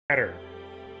better.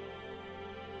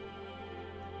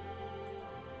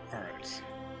 Alright.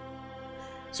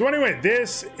 So anyway,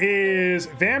 this is...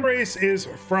 Vambrace is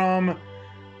from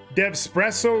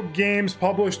Devspresso Games,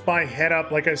 published by Head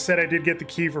Up. Like I said, I did get the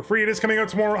key for free. It is coming out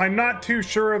tomorrow. I'm not too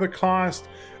sure of the cost,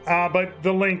 but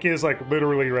the link is like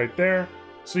literally right there.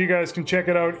 So you guys can check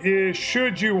it out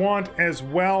should you want as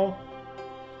well.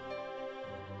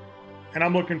 And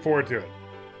I'm looking forward to it.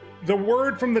 The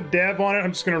word from the dev on it,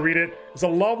 I'm just going to read it. It's a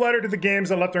love letter to the games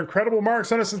that left their incredible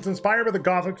marks on us. It's inspired by the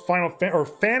gothic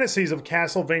fantasies of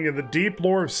Castlevania, the deep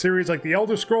lore of series like the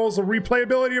Elder Scrolls, the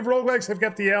replayability of roguelikes of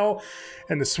FTL,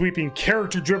 and the sweeping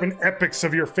character-driven epics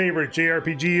of your favorite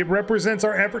JRPG. It represents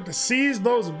our effort to seize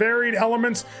those varied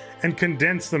elements and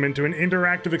condense them into an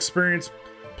interactive experience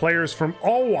players from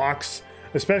all walks,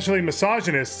 especially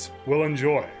misogynists, will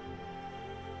enjoy.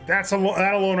 That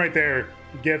alone right there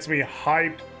gets me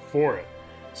hyped for it.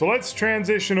 So let's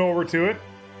transition over to it.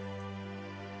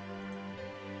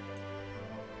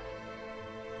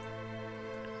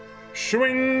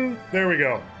 Swing. There we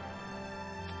go.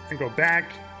 And go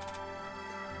back.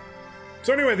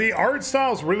 So anyway, the art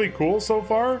style is really cool so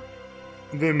far.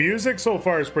 The music so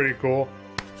far is pretty cool.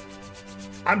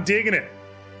 I'm digging it.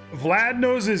 Vlad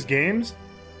knows his games.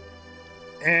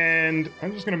 And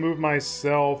I'm just going to move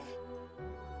myself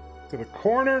to the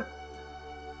corner.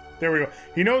 There we go.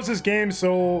 He knows his game,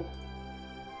 so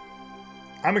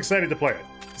I'm excited to play it.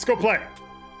 Let's go play.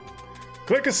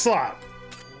 Click a slot.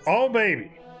 Oh,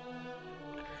 baby.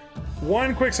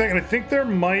 One quick second. I think there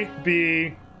might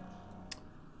be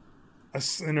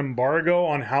an embargo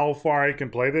on how far I can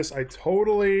play this. I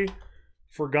totally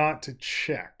forgot to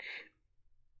check.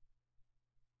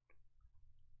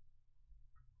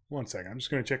 One second. I'm just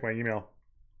going to check my email.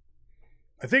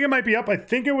 I think it might be up. I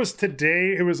think it was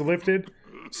today it was lifted.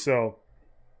 So,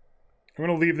 I'm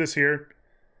going to leave this here.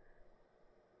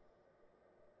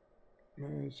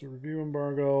 It's a review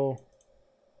embargo.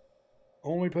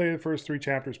 Only play the first 3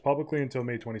 chapters publicly until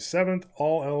May 27th.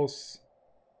 All else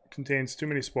contains too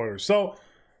many spoilers. So,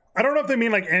 I don't know if they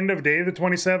mean like end of day the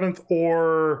 27th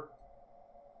or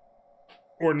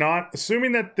not.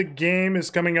 Assuming that the game is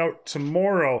coming out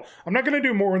tomorrow, I'm not going to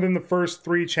do more than the first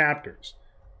 3 chapters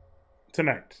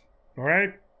tonight. All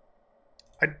right?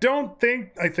 I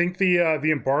think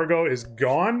the embargo is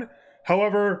gone.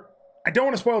 However, I don't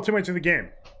want to spoil too much of the game,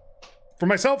 for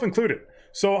myself included.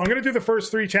 So I'm going to do the first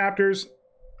 3 chapters,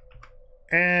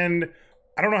 and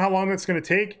I don't know how long that's going to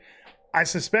take. I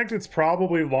suspect it's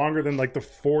probably longer than like the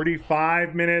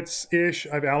 45 minutes-ish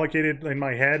I've allocated in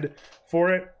my head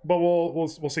for it, but we'll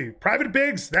see. Private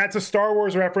Biggs, that's a Star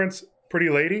Wars reference. Pretty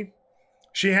lady.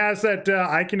 She has that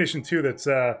eye condition too. That's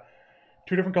 2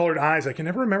 different colored eyes. I can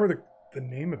never remember the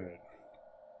name of it.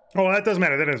 Oh, that doesn't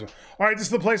matter. That is. All right, this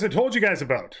is the place I told you guys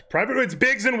about. It's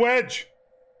Biggs and Wedge.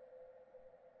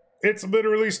 It's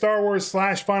literally Star Wars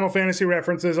 / Final Fantasy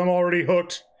references. I'm already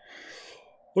hooked.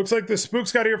 Looks like the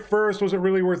spooks got here first. Was it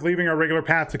really worth leaving our regular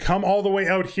path to come all the way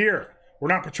out here? We're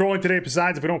not patrolling today.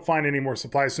 Besides, if we don't find any more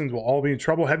supplies soon, we'll all be in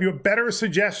trouble. Have you a better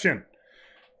suggestion?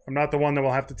 I'm not the one that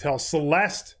will have to tell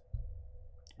Celeste.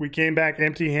 We came back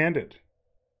empty-handed.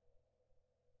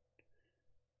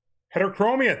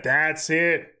 Heterochromia, that's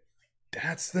it.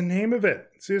 That's the name of it.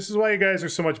 See, this is why you guys are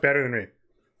so much better than me.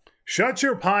 Shut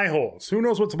your pie holes. Who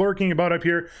knows what's lurking about up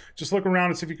here? Just look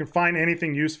around and see if you can find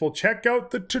anything useful. Check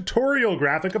out the tutorial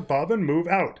graphic above and move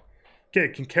out.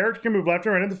 Okay, character can move left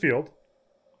and right in the field.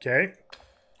 Okay.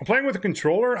 I'm playing with a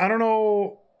controller. I don't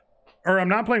know. Or I'm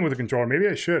not playing with a controller. Maybe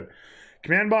I should.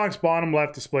 Command box bottom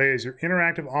left displays your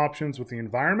interactive options with the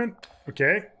environment.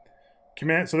 Okay.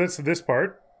 So that's this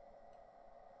part.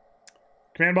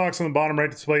 Command box on the bottom right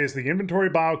displays the inventory,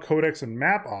 bio, codex, and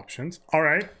map options. All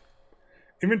right.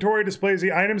 Inventory displays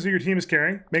the items that your team is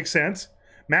carrying. Makes sense.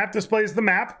 Map displays the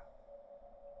map.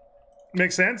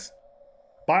 Makes sense.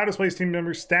 Bio displays team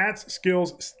members' stats,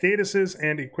 skills, statuses,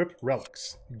 and equipped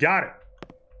relics. Got it.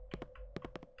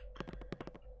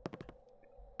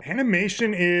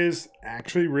 Animation is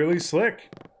actually really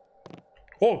slick.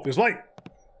 Oh, there's light.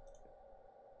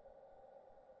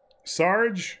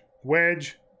 Sarge,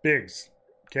 Wedge, Biggs.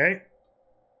 Okay.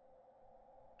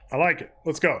 I like it.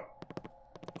 Let's go.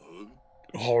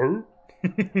 Oh.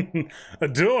 A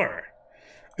door.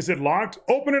 Is it locked?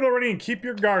 Open it already and keep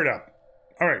your guard up.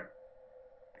 All right.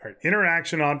 All right.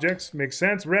 Interaction objects. Makes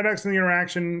sense. Red X in the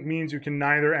interaction means you can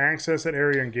neither access that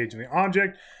area or engage in the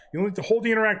object. You'll need to hold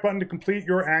the interact button to complete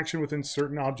your action within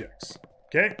certain objects.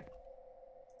 Okay.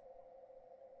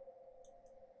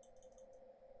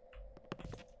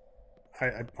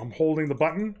 I'm holding the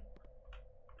button.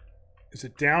 Is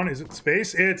it down? Is it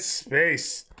space? It's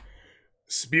space.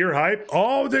 Spear hype.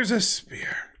 Oh, there's a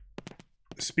spear.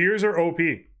 Spears are OP.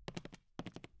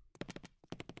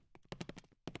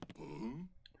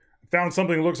 Found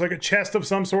something that looks like a chest of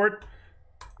some sort.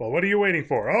 Well, what are you waiting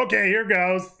for? Okay, here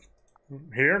goes.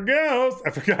 Here goes.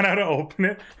 I forgot how to open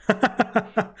it.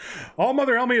 Oh,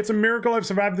 mother help me. It's a miracle I've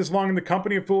survived this long in the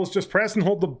company of fools. Just press and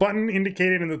hold the button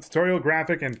indicated in the tutorial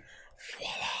graphic and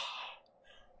voila.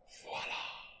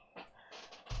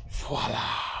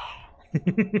 Voila.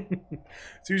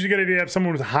 It's usually a good idea to have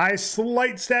someone with a high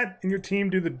slight stat in your team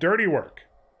do the dirty work.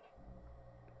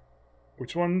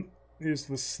 Which one is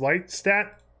the slight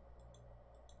stat?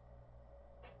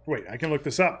 Wait, I can look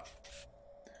this up.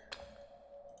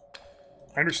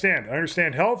 I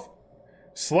understand health.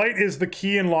 Slight is the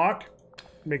key and lock.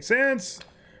 Makes sense.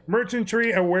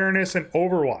 Merchantry, awareness, and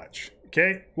overwatch.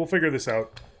 Okay, we'll figure this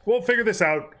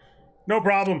out. No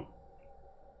problem.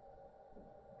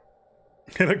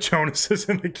 Hey, look, Jonas is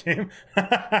in the game.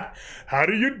 How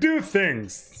do you do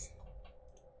things?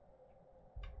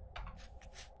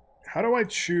 How do I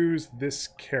choose this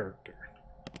character?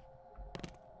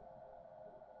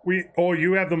 Oh,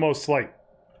 you have the most slight.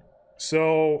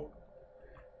 So,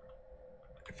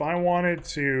 if I wanted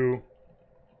to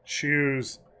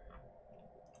choose...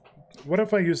 What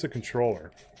if I use the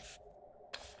controller?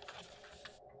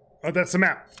 Oh, that's the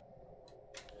map.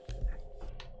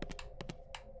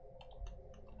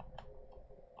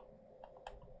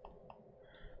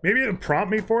 Maybe it'll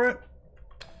prompt me for it.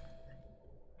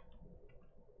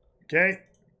 Okay.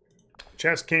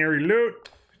 Chest carry loot.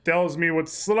 Tells me what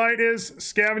slight is.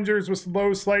 Scavengers with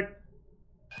low slight.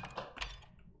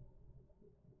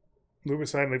 Move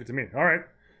aside and leave it to me. Alright.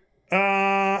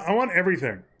 I want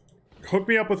everything. Hook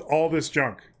me up with all this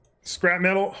junk. Scrap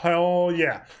metal? Hell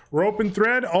yeah. Rope and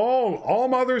thread? Oh, All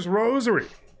Mother's Rosary.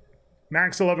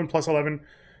 Max 11 plus 11.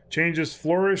 Changes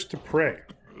flourish to prey.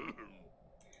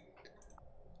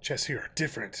 Chests here are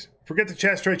different. Forget the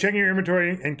chest. Try checking your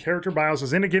inventory and character bios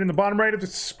as indicated in the bottom right of the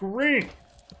screen.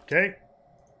 Okay.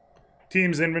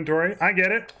 Team's inventory. I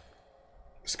get it.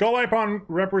 Skull icon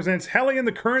represents Hellion,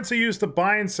 the currency used to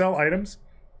buy and sell items.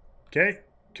 Okay.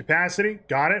 Capacity.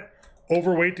 Got it.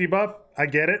 Overweight debuff. I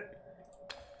get it.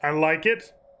 I like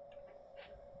it.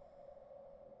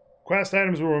 Quest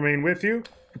items will remain with you.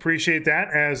 Appreciate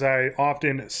that, as I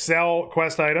often sell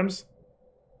quest items.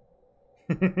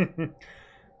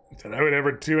 That I would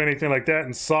ever do anything like that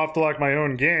and soft lock my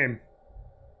own game.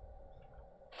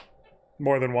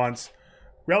 More than once.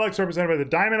 Relics represented by the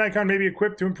diamond icon may be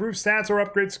equipped to improve stats or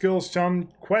upgrade skills. Some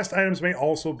quest items may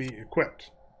also be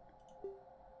equipped.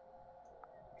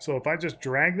 So if I just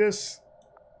drag this,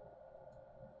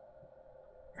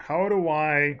 how do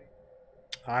I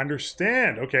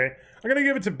understand? Okay, I'm gonna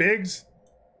give it to Biggs.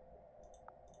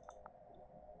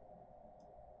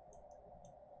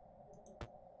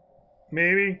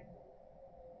 Maybe.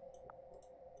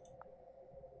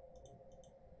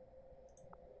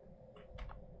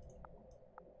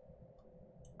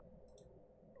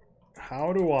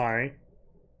 How do I...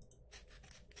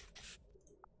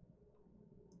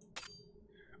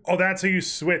 Oh, that's how you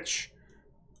switch.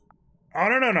 Oh,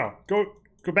 no. Go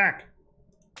back.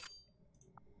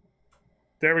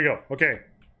 There we go. Okay.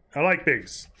 I like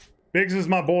Biggs. Biggs is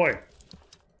my boy.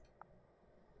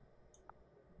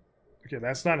 Okay,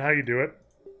 that's not how you do it.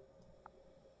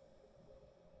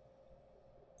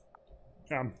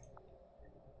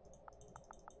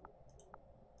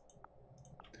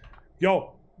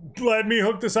 Yo, let me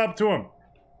hook this up to him.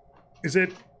 Is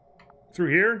it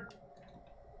through here?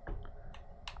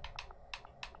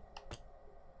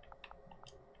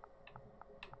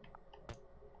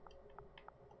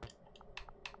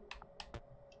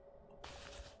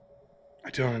 I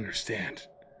don't understand.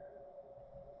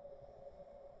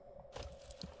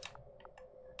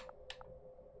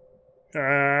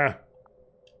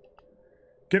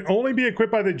 Can only be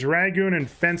equipped by the Dragoon and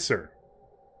Fencer.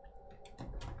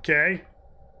 Okay.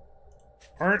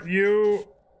 Aren't you...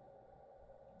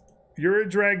 You're a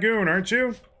Dragoon, aren't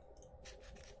you?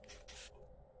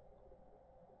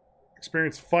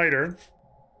 Experienced fighter.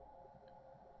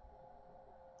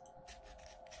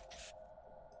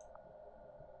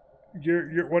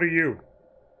 You're what are you?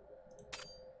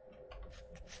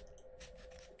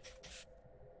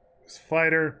 This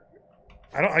fighter.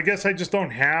 I guess I just don't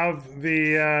have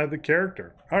the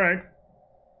character. All right.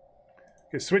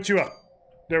 Okay, switch you up.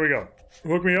 There we go.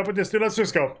 Hook me up with this dude. Let's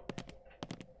just go.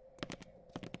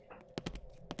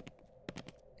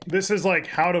 This is like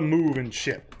how to move and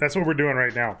shit. That's what we're doing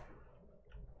right now.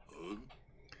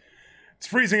 It's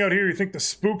freezing out here. You think the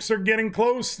spooks are getting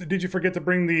close? Did you forget to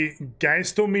bring the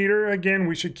Geistometer again?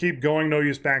 We should keep going. No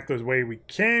use back the way we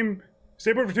came.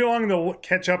 Stay put for too long and they'll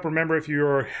catch up. Remember, if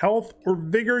your health or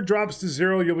vigor drops to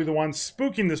 0, you'll be the one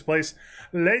spooking this place.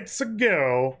 Let's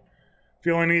go.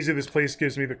 Feeling easy, this place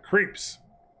gives me the creeps.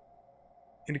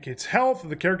 Indicates health. If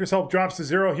the character's health drops to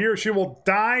 0, he or she will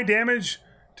die. Damage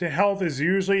to health is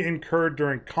usually incurred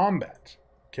during combat.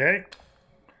 Okay.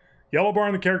 Yellow bar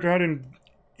on the character HUD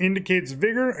indicates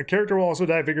vigor. A character will also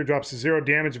die. Vigor drops to 0.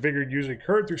 Damage to vigor usually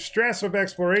occurred through stress of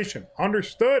exploration.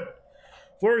 Understood.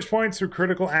 Flourish points through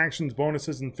critical actions,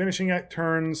 bonuses, and finishing at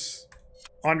turns.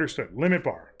 Understood. Limit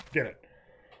bar. Get it.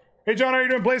 Hey, John, how are you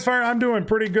doing? Blazefire? I'm doing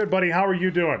pretty good, buddy. How are you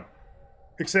doing?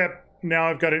 Except now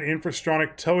I've got an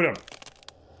infrastronic totem.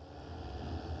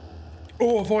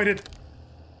 Oh, avoided.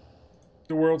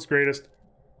 The world's greatest.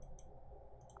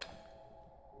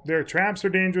 Their traps are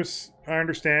dangerous. I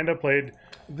understand. I played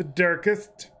the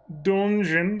darkest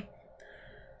dungeon.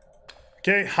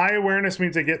 Okay, high awareness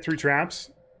means they get through traps.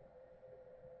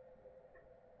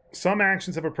 Some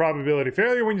actions have a probability of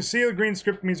failure. When you see the green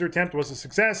script means your attempt was a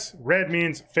success. Red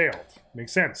means failed.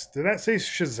 Makes sense. Did that say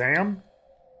Shazam?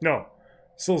 No.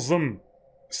 Selzum.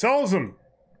 Selzum.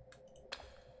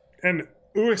 And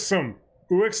Uixum.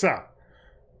 Uixa.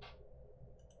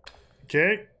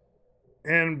 Okay.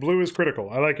 And blue is critical.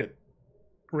 I like it.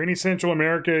 Rainy Central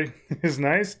America is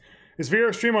nice. Is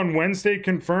VR stream on Wednesday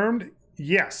confirmed?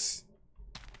 Yes.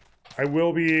 I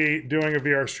will be doing a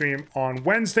VR stream on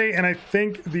Wednesday, and I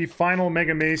think the final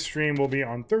Mega Maze stream will be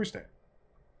on Thursday.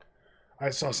 I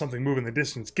saw something move in the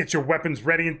distance. Get your weapons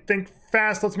ready and think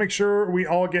fast. Let's make sure we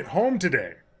all get home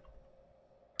today.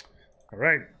 All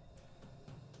right.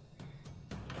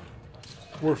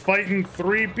 We're fighting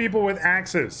 3 people with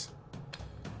axes.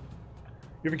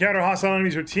 You've encountered hostile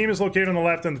enemies. Your team is located on the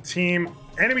left and the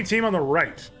enemy team on the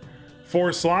right.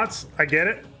 4 slots. I get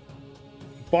it.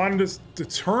 Bottom to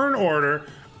turn order.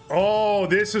 Oh,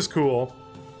 this is cool.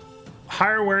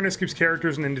 Higher awareness gives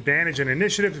characters an advantage in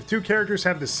initiative. If 2 characters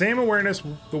have the same awareness,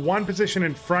 the one position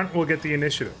in front will get the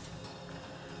initiative.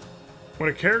 When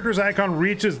a character's icon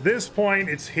reaches this point,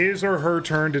 it's his or her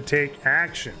turn to take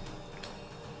action.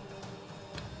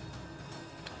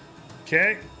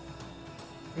 Okay.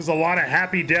 There's a lot of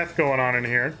happy death going on in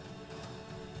here.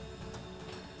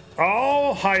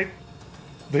 Oh, hype.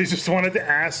 They just wanted to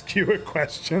ask you a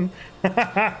question.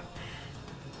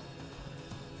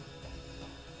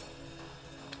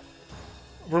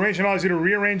 Formation allows you to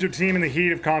rearrange your team in the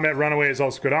heat of combat. Runaway is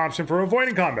also a good option for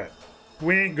avoiding combat.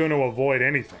 We ain't going to avoid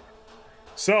anything.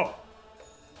 So,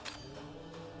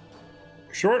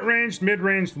 short range, mid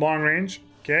range, long range.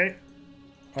 Okay.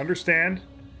 Understand.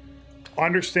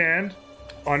 Understand.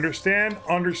 Understand.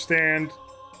 Understand.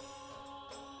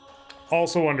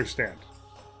 Also understand.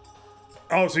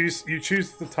 Oh, so you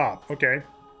choose the top. Okay.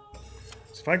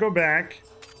 So if I go back,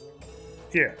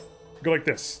 yeah, go like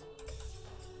this.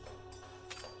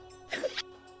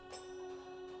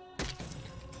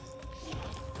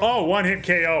 Oh, 1-hit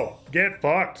KO. Get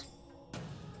fucked.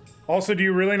 Also, do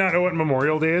you really not know what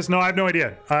Memorial Day is? No, I have no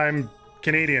idea. I'm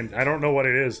Canadian. I don't know what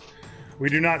it is. We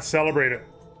do not celebrate it.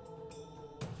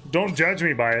 Don't judge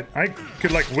me by it. I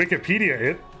could, like, Wikipedia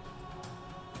it.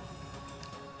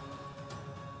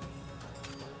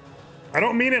 I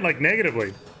don't mean it, like,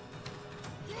 negatively.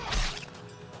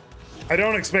 I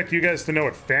don't expect you guys to know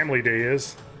what Family Day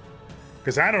is.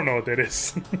 Because I don't know what that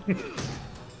is.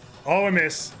 Oh, I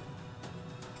miss.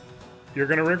 You're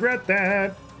gonna regret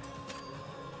that.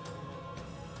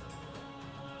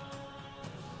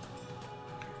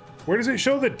 Where does it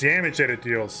show the damage that it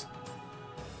deals?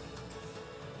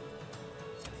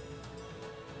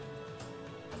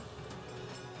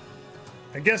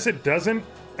 I guess it doesn't.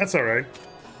 That's all right.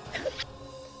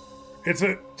 It's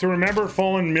to remember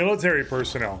fallen military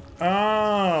personnel.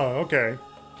 Oh, okay.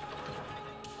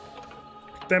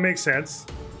 That makes sense.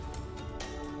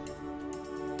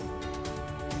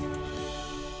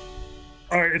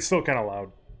 All right, it's still kind of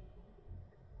loud.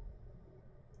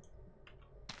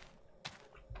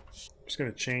 I'm just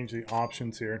going to change the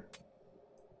options here.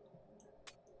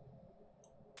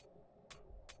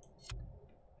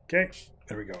 Okay,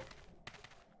 there we go.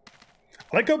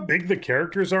 I like how big the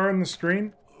characters are on the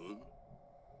screen.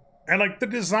 And, like, the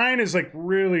design is, like,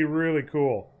 really, really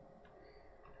cool.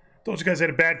 Told you guys I had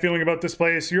a bad feeling about this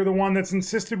place. You're the one that's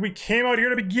insisted we came out here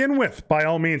to begin with. By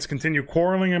all means, continue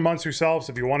quarreling amongst yourselves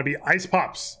if you want to be ice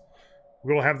pops.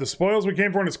 We will have the spoils we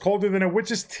came for, and it's colder than a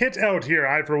witch's tit out here.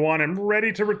 I, for one, am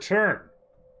ready to return.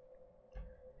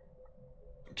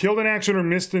 Killed in action or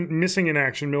missing in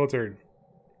action, military.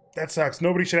 That sucks.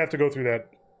 Nobody should have to go through that.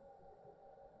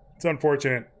 It's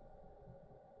unfortunate.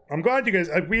 I'm glad you guys...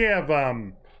 we have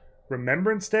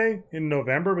Remembrance Day in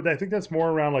November, but I think that's more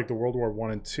around like the World War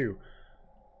I and II.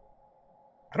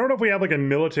 I don't know if we have like a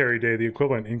military day, the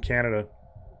equivalent in Canada.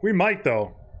 We might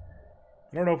though.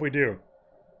 I don't know if we do.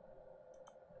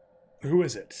 Who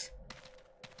is it?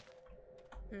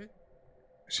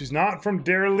 She's not from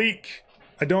Derelict.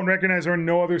 I don't recognize her, and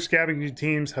no other scavenging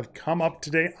teams have come up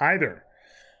today either.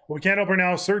 Well, we can't help her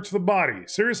now. Search the body.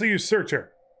 Seriously, you search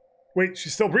her. Wait,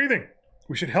 she's still breathing.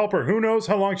 We should help her. Who knows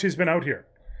how long she's been out here?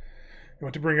 You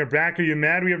want to bring her back? Are you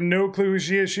mad? We have no clue who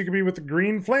she is. She could be with the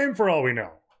green flame for all we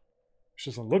know. She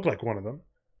doesn't look like one of them.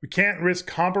 We can't risk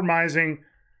compromising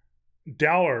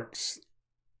Dallerk's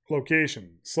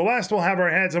location. Celeste will have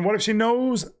our heads, and what if she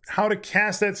knows how to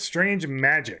cast that strange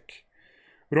magic?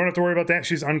 We don't have to worry about that.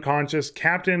 She's unconscious.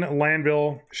 Captain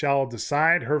Lanville shall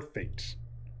decide her fate.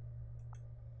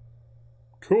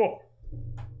 Cool.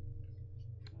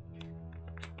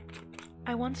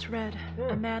 I once read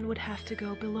a man would have to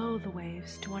go below the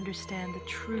waves to understand the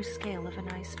true scale of an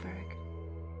iceberg.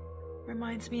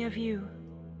 Reminds me of you,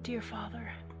 dear father.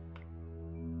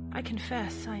 I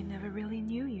confess I never really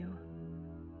knew you.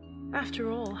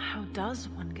 After all, how does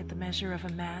one get the measure of a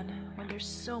man when there's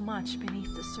so much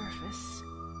beneath the surface?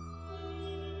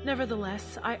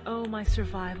 Nevertheless, I owe my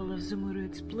survival of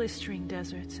Zumurud's blistering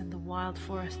deserts and the wild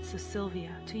forests of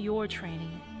Sylvia to your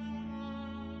training.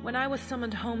 When I was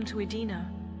summoned home to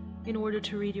Edina, in order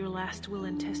to read your last will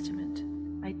and testament,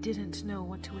 I didn't know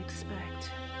what to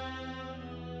expect.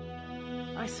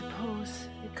 I suppose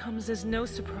it comes as no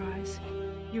surprise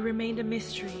you remained a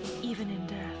mystery even in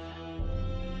death.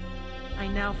 I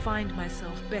now find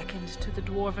myself beckoned to the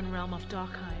dwarven realm of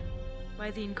Dockheim by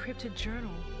the encrypted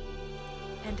journal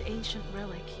and ancient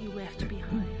relic you left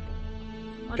behind.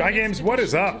 Guy Games, what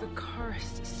is up? To the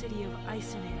cursed city of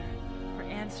Eisenair for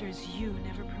answers you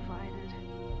never provided.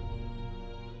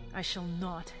 I shall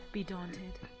not be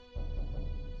daunted.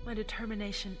 My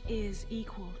determination is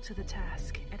equal to the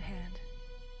task at hand.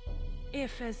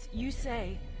 If, as you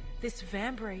say, this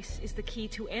Vambrace is the key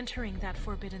to entering that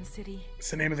forbidden city.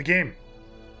 It's the name of the game.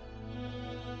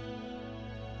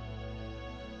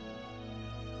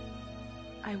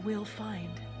 I will find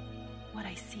what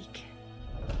I seek.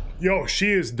 Yo,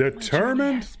 she is determined. My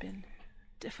journey has been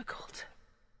difficult.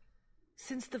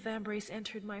 Since the Vambrace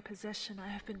entered my possession, I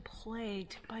have been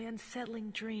plagued by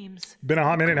unsettling dreams. Been a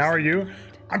hot minute. How are you?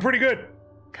 I'm pretty good.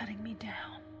 Cutting me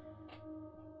down.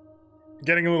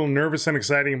 Getting a little nervous and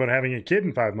exciting about having a kid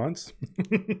in 5 months.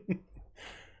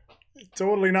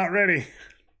 Totally not ready.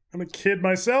 I'm a kid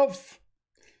myself.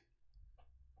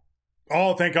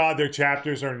 Oh, thank God their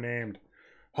chapters are named.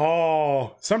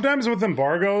 Oh, sometimes with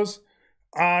embargoes,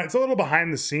 it's a little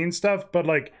behind the scenes stuff, but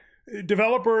like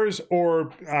developers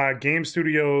or game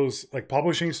studios, like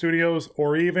publishing studios,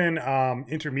 or even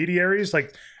intermediaries,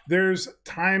 like there's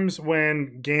times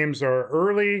when games are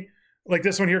early, like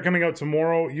this one here coming out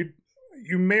tomorrow.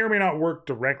 You may or may not work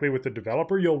directly with the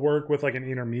developer. You'll work with like an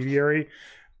intermediary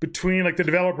between, like the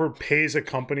developer pays a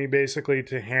company basically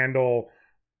to handle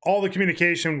all the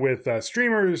communication with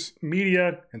streamers,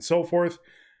 media, and so forth.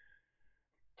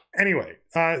 Anyway,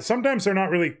 sometimes they're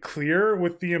not really clear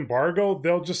with the embargo.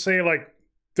 They'll just say like,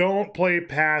 don't play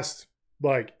past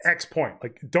like X point.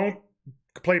 Like, don't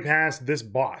play past this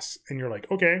boss. And you're like,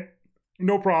 okay,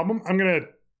 no problem. I'm gonna,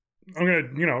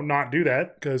 you know, not do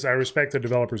that because I respect the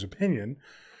developer's opinion.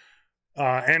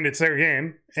 And it's their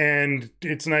game, and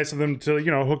it's nice of them to,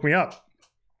 you know, hook me up.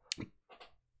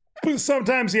 But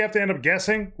sometimes you have to end up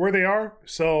guessing where they are.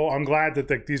 So I'm glad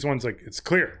that these ones, like, it's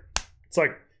clear. It's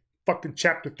like fucking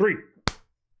chapter 3.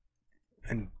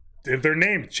 And if they're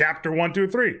named chapter 1, 2,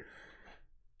 3.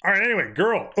 All right, anyway,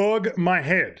 girl, ugh my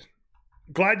head.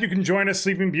 Glad you can join us,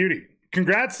 Sleeping Beauty.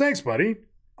 Congrats, thanks, buddy.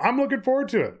 I'm looking forward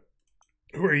to it.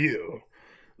 Who are you?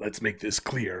 Let's make this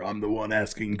clear. I'm the one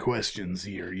asking questions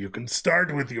here. You can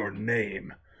start with your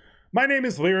name. My name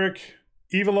is Lyric,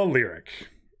 Evila Lyric.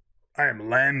 I am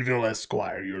Lanville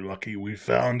Esquire. You're lucky we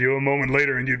found you. A moment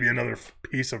later and you'd be another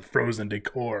piece of frozen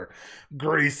decor,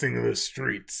 gracing the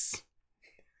streets.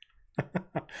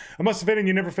 I must admit,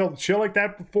 you never felt chill like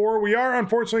that before. We are,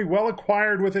 unfortunately, well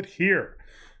acquired with it here.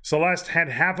 Celeste had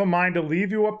half a mind to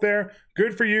leave you up there.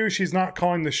 Good for you. She's not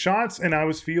calling the shots, and I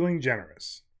was feeling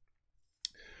generous.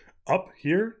 Up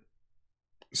here?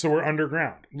 So we're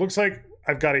underground. Looks like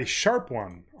I've got a sharp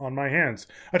one on my hands.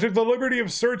 I took the liberty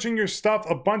of searching your stuff,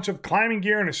 a bunch of climbing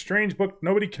gear, and a strange book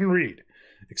nobody can read.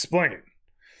 Explain.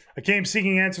 I came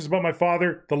seeking answers about my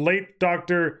father, the late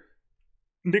Dr.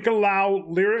 Nicolau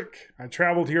Lyric. I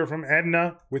traveled here from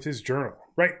Edna with his journal.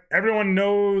 Right, everyone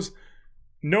knows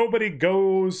nobody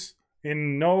goes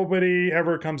and nobody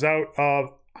ever comes out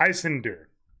of Eisenair.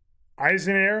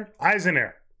 Eisenair,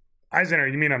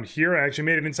 you mean I'm here? I actually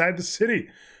made it inside the city.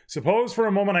 Suppose for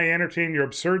a moment I entertain your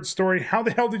absurd story. How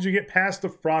the hell did you get past the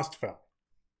Frostfell?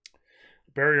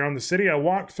 Barrier on the city. I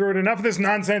walked through it. Enough of this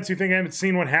nonsense. You think I haven't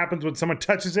seen what happens when someone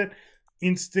touches it?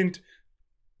 Instant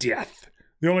death.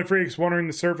 The only freaks wandering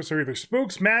the surface are either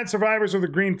spooks, mad survivors, or the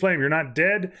green flame. You're not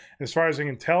dead. As far as I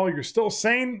can tell, you're still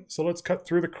sane. So let's cut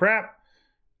through the crap.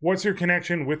 What's your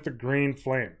connection with the green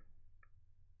flame?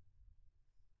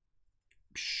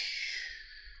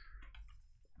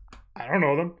 I don't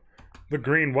know them. The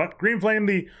green what? Green flame,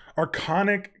 the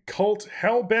archonic cult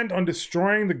hell-bent on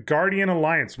destroying the Guardian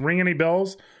Alliance. Ring any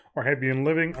bells? Or have you been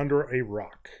living under a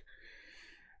rock?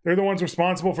 They're the ones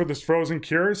responsible for this frozen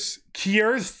cures.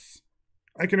 Cures?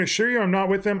 I can assure you I'm not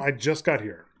with them. I just got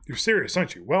here. You're serious,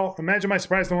 aren't you? Well, imagine my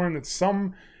surprise to learn that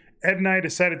some Ed and I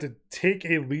decided to take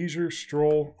a leisure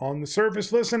stroll on the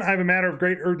surface. Listen, I have a matter of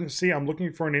great urgency. I'm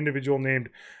looking for an individual named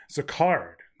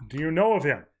Zakard. Do you know of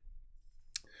him?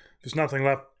 There's nothing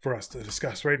left for us to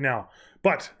discuss right now.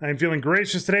 But I'm feeling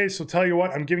gracious today, so tell you what,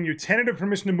 I'm giving you tentative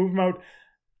permission to move him out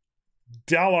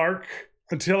Dalark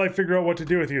until I figure out what to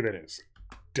do with you, that is.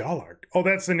 Dalark? Oh,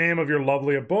 that's the name of your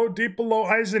lovely abode deep below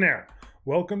Eisenair.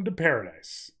 Welcome to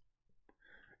paradise.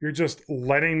 You're just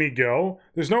letting me go?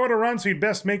 There's nowhere to run, so you'd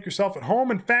best make yourself at home.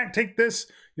 In fact, take this.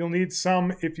 You'll need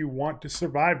some if you want to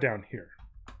survive down here.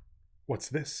 What's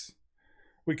this?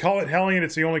 We call it Hellion.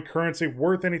 It's the only currency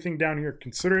worth anything down here.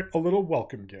 Consider it a little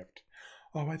welcome gift.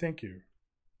 Oh, I thank you.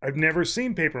 I've never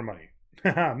seen paper money.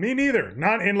 Me neither.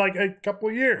 Not in like a couple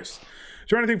of years. Is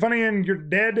there anything funny and you're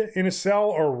dead in a cell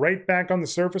or right back on the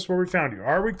surface where we found you?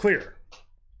 Are we clear?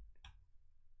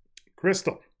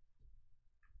 Crystal.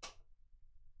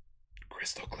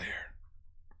 Crystal clear.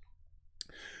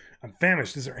 I'm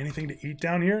famished. Is there anything to eat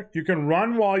down here? You can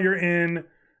run while you're in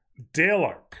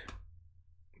Dalark.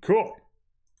 Cool.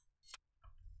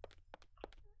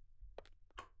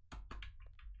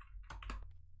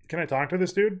 Can I talk to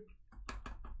this dude?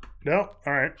 No?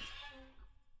 Alright.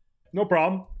 No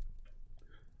problem.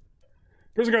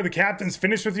 Prison guard, the captain's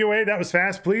finished with you, eh? That was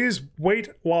fast. Please wait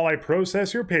while I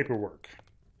process your paperwork.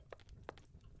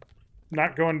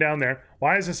 Not going down there.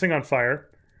 Why is this thing on fire?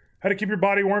 How to keep your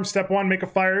body warm. Step 1, make a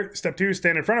fire. Step 2,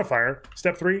 stand in front of fire.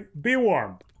 Step 3, be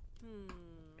warm.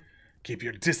 Keep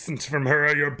your distance from her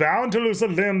or you're bound to lose a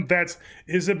limb. That's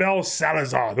Isabel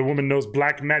Salazar. The woman knows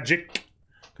black magic.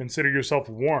 Consider yourself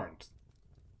warned.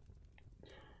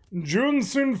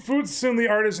 Jonusfatson, the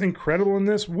art is incredible in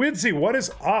this. Widsy, what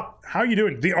is up? How you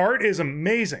doing? The art is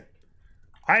amazing.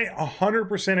 I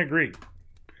 100% agree.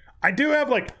 I do have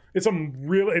like, it's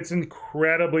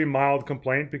incredibly mild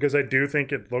complaint because I do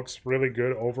think it looks really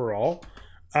good overall.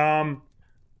 The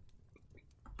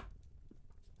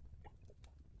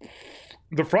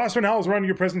Frostwind Howl is running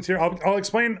your presence here. I'll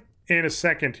explain in a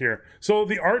second here. So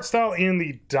the art style in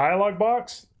the dialogue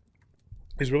box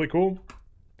is really cool.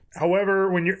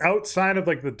 However, when you're outside of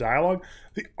like the dialogue,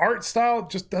 the art style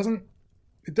just doesn't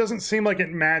seem like it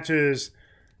matches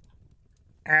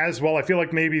as well. I feel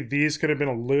like maybe these could have been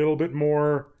a little bit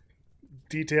more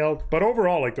detailed, but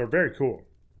overall, like, they're very cool.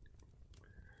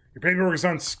 Your paperwork is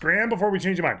on scram before we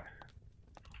change your mind.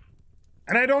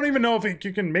 And I don't even know if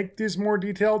you can make these more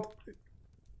detailed.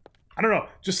 I don't know.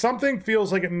 Just something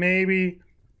feels like it maybe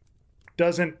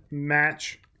doesn't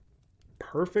match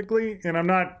perfectly, and I'm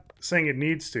not saying it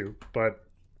needs to, but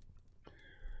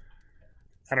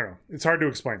I don't know. It's hard to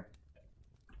explain.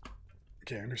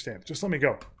 Okay, I understand. Just let me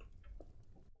go.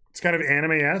 It's kind of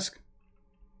anime-esque.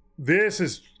 This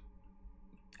is...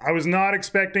 I was not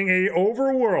expecting a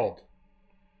overworld.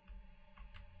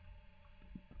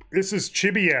 This is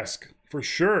chibi-esque, for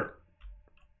sure.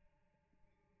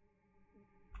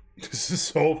 This is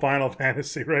so Final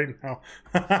Fantasy right now.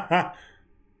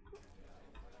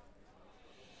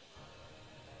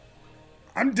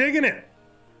 I'm digging it.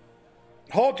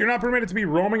 Halt, you're not permitted to be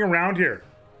roaming around here.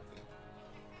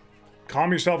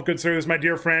 Calm yourself, good sir. This is my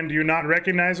dear friend. Do you not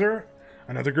recognize her?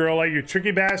 Another girl like you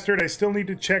tricky bastard. I still need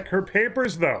to check her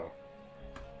papers, though.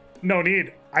 No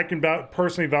need. I can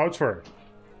personally vouch for her.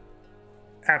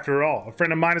 After all, a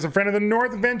friend of mine is a friend of the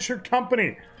North Venture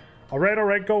Company. All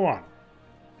right, go on.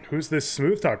 Who's this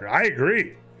smooth talker? I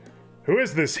agree. Who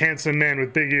is this handsome man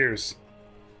with big ears?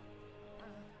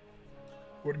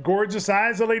 What gorgeous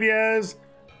eyes the lady has.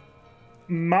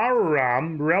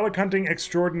 Maruram, relic hunting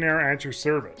extraordinaire at your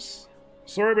service.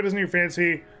 Sorry, but isn't your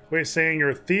fancy way of saying you're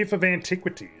a thief of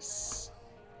antiquities?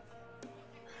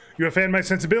 You offend my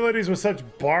sensibilities with such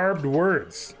barbed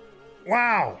words.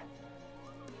 Wow.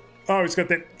 Oh, he's got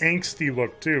that angsty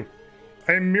look, too.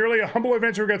 I am merely a humble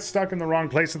adventurer who got stuck in the wrong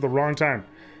place at the wrong time.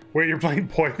 Wait, you're playing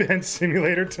Boy Band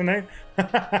Simulator tonight?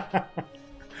 That's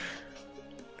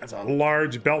a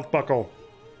large belt buckle.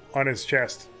 on his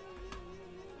chest.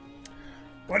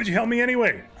 Why did you help me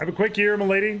anyway? I have a quick ear,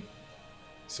 milady.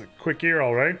 It's a quick ear,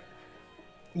 all right.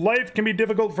 Life can be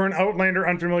difficult for an outlander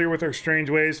unfamiliar with our strange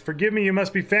ways. Forgive me, you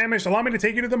must be famished. Allow me to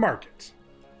take you to the market.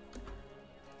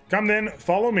 Come then,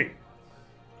 follow me.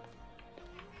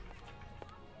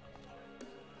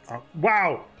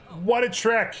 Wow, what a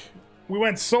trek. We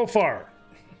went so far.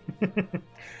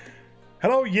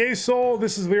 Hello, Yay Soul.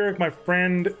 This is Lyric, my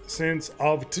friend since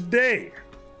of today.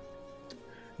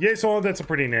 Yay Soul, that's a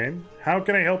pretty name. How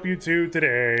can I help you two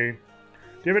today?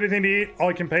 Do you have anything to eat? All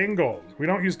I can pay in gold. We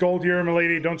don't use gold here,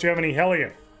 milady. Don't you have any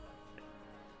Hellion?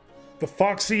 The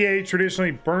Foxier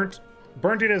traditionally burnt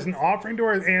it as an offering to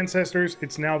our ancestors.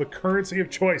 It's now the currency of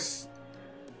choice.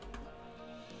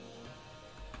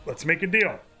 Let's make a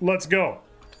deal. Let's go.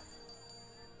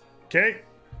 Okay.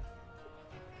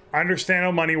 I understand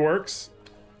how money works.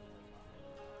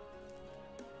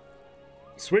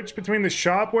 Switch between the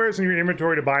shop wares and your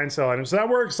inventory to buy and sell items. So that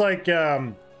works like,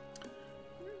 kind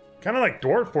of like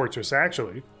Dwarf Fortress,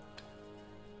 actually.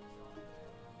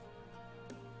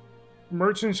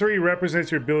 Merchantry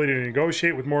represents your ability to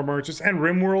negotiate with more merchants. And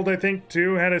RimWorld, I think,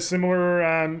 too, had a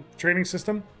similar trading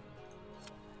system.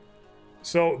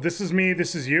 So this is me,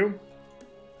 this is you.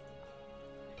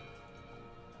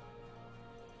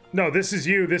 No, this is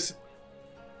you, this...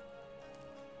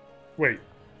 Wait.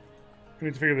 I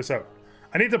need to figure this out.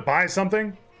 I need to buy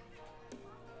something?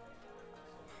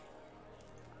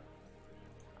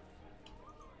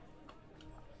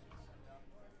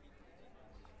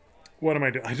 What am I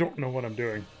doing? I don't know what I'm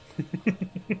doing.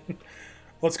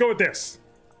 Let's go with this.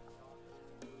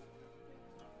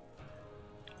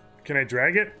 Can I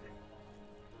drag it?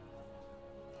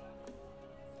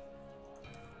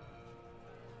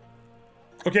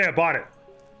 Okay, I bought it.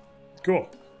 Cool.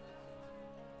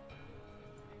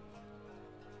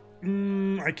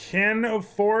 I can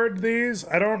afford these.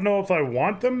 I don't know if I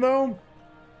want them, though.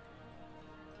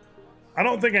 I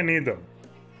don't think I need them.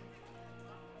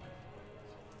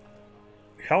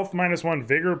 Health -1,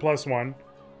 vigor +1.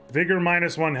 Vigor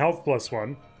 -1, health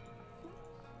 +1.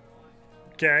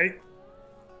 Okay.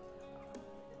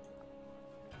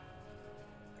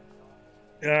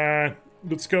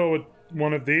 Let's go with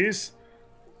one of these.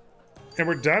 And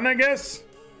we're done, I guess?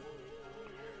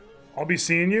 I'll be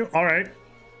seeing you. All right.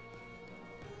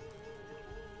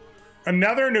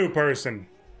 Another new person.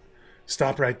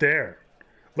 Stop right there.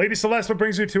 Lady Celeste, what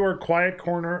brings you to our quiet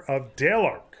corner of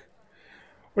Dalark?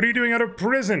 What are you doing out of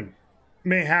prison?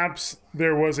 Mayhaps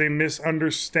there was a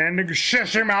misunderstanding.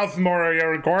 Shush your mouth,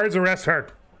 Moria. Guards, arrest her.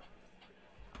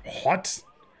 What?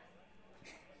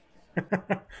 We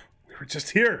were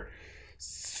just here.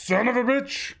 Son of a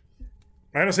bitch.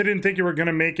 I honestly didn't think you were going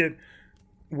to make it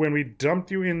when we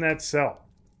dumped you in that cell.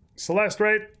 Celeste,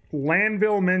 right?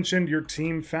 Landville mentioned your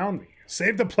team found me.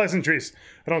 Save the pleasantries.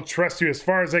 I don't trust you as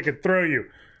far as I could throw you.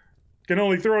 Can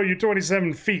only throw you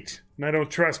 27 feet. And I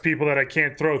don't trust people that I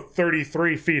can't throw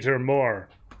 33 feet or more.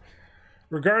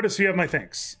 Regardless, you have my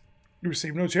thanks. You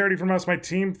received no charity from us. My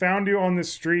team found you on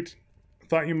this street.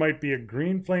 Thought you might be a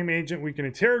green flame agent we can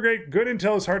interrogate. Good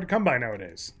intel is hard to come by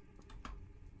nowadays.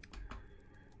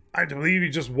 I believe you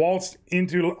just waltzed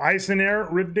into ice and air.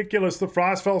 Ridiculous. The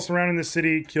frostfell surrounding the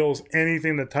city kills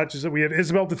anything that touches it. We have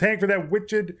Isabel to thank for that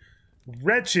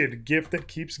wretched gift that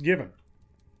keeps giving.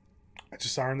 I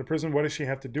just saw her in the prison. What does she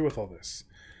have to do with all this?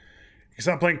 Because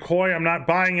I'm playing coy. I'm not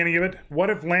buying any of it. What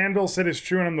if Landville said it's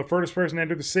true and I'm the first person to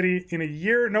enter the city in a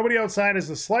year? Nobody outside has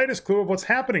the slightest clue of what's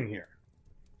happening here.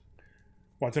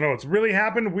 Want to know what's really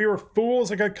happened? We were fools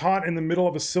that got caught in the middle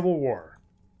of a civil war.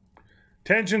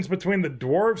 Tensions between the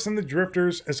dwarves and the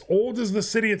drifters. As old as the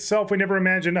city itself, we never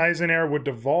imagined ice and air would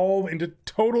devolve into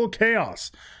total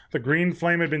chaos. The green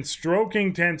flame had been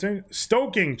stoking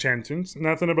tensions.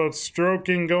 Nothing about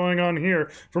stroking going on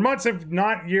here. For months, if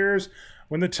not years,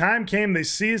 when the time came, they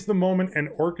seized the moment and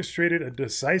orchestrated a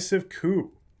decisive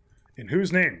coup. In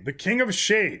whose name? The King of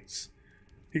Shades.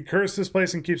 He cursed this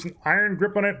place and keeps an iron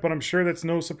grip on it, but I'm sure that's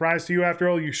no surprise to you. After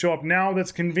all, you show up now.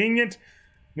 That's convenient.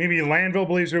 Maybe Landville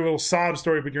believes your little sob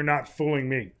story, but you're not fooling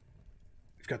me.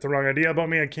 You've got the wrong idea about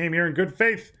me. I came here in good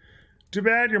faith. Too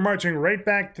bad you're marching right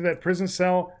back to that prison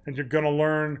cell, and you're gonna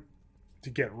learn to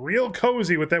get real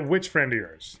cozy with that witch friend of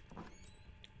yours.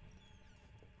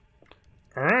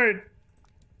 Alright.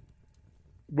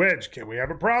 Wedge, can we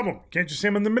have a problem? Can't you see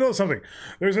I'm in the middle of something?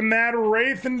 There's a mad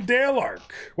wraith in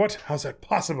Dalark. What? How's that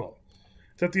possible?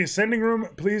 It's at the ascending room.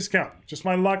 Please come. Just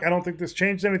my luck. I don't think this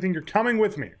changed anything. You're coming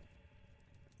with me.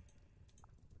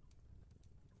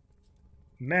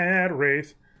 Mad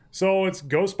wraith. So it's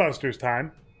Ghostbusters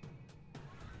time.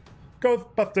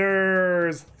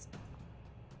 Ghostbusters!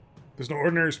 There's no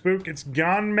ordinary spook. It's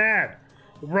gone mad.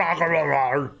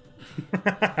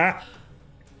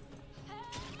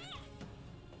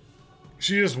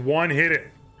 She just one-hit it.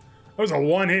 That was a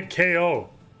one-hit KO.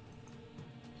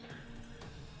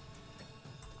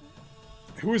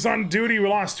 Who is on duty? We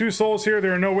lost 2 souls here.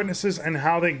 There are no witnesses and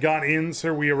how they got in,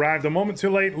 sir. We arrived a moment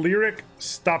too late. Lyric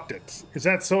stopped it. Is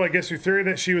that so? I guess your theory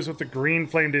that she was with the green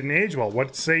flame didn't age well.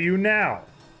 What say you now?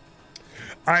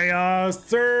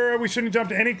 Sir, we shouldn't jump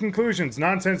to any conclusions.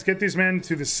 Nonsense. Get these men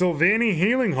to the Sylvani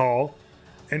Healing Hall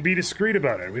and be discreet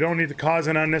about it. We don't need to cause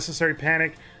an unnecessary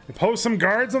panic and post some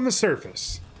guards on the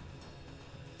surface.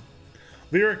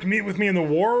 Lyric, meet with me in the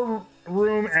war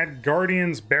room at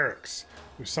Guardian's Barracks.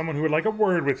 There's someone who would like a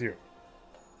word with you.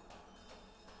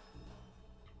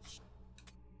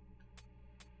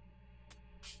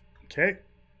 Okay.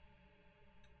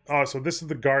 Oh, so this is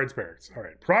the guards' barracks. All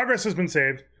right. Progress has been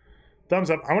saved. Thumbs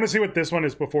up. I want to see what this one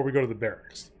is before we go to the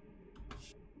barracks.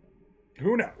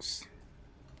 Who knows?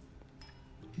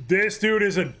 This dude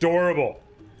is adorable.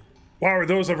 Wow, are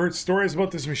those? I've heard stories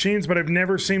about these machines, but I've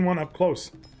never seen one up close.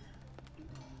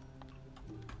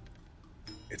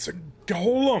 It's a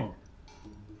golem.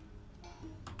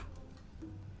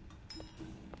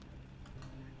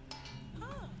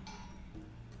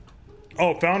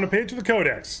 Oh, found a page of the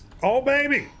codex. Oh,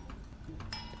 baby.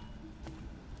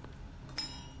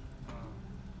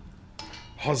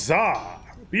 Huzzah.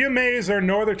 Be amazed there are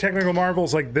no other technical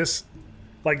marvels like this,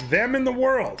 like them in the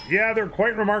world. Yeah, they're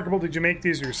quite remarkable. Did you make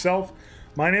these yourself?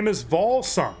 My name is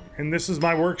Volsung, and this is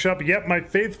my workshop. Yep, my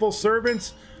faithful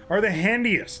servants are the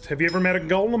handiest. Have you ever met a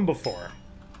golem before?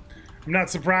 I'm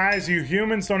not surprised. You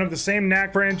humans don't have the same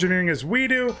knack for engineering as we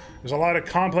do. There's a lot of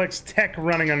complex tech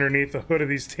running underneath the hood of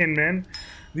these tin men.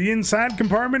 The inside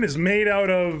compartment is made out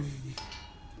of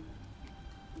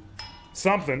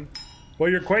something. Well,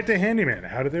 you're quite the handyman.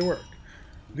 How do they work?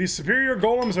 These superior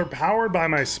golems are powered by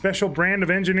my special brand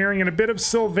of engineering and a bit of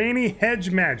Sylvani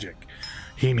hedge magic.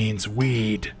 He means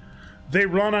weed. They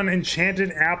run on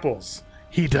enchanted apples.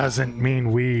 He doesn't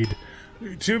mean weed.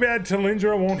 Too bad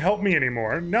Talindra won't help me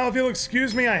anymore. Now, if you'll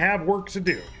excuse me, I have work to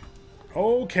do.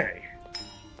 Okay.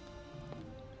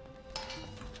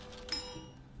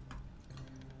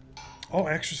 Oh,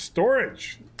 extra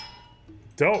storage.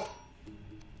 Dope.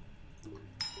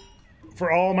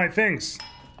 For all my things.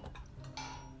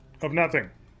 Of nothing.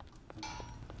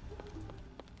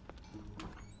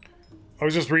 I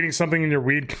was just reading something in your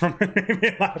weed comment. It made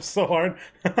me laugh so hard.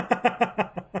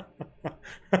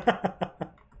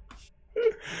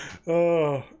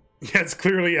 Oh, yeah, it's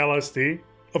clearly LSD.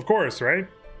 Of course, right?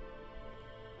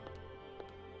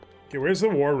 Okay, where's the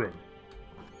war room?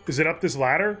 Is it up this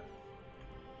ladder?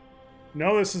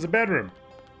 No, this is a bedroom.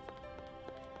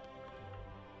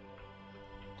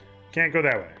 Can't go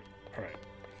that way. All right.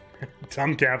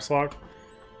 Dumb caps lock.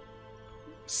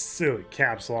 Silly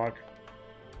caps lock.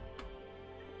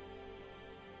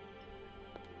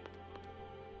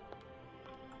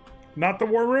 Not the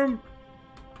war room?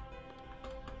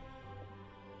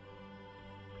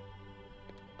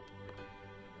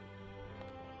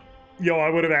 Yo, I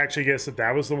would have actually guessed that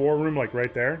that was the war room, like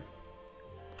right there.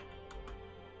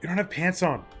 You don't have pants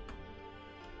on.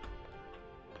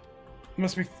 It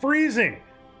must be freezing.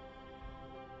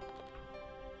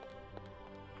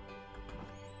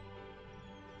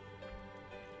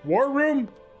 War room?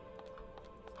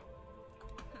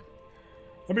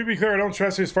 Let me be clear, I don't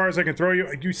trust you as far as I can throw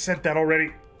you. You said that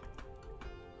already.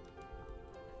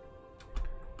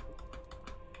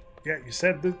 Yeah, you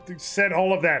said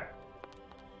all of that.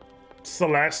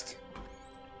 Celeste.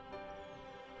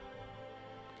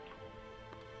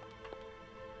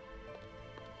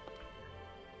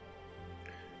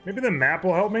 Maybe the map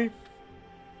will help me?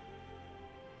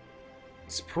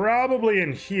 It's probably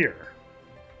in here.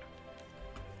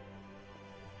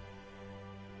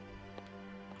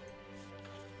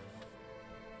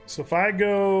 So if I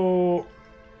go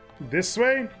this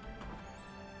way,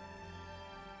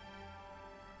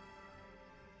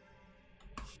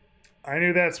 I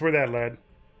knew that's where that led.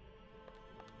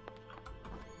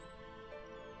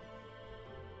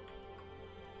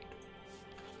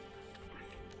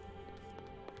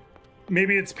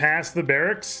 Maybe it's past the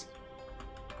barracks.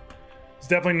 It's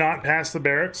definitely not past the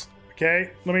barracks.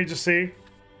 Okay, let me just see.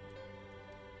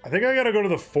 I think I gotta go to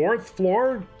the 4th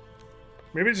floor.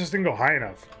 Maybe it just didn't go high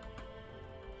enough.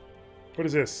 What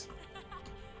is this?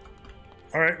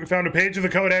 Alright, we found a page of the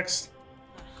codex.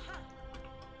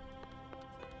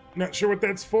 Not sure what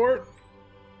that's for.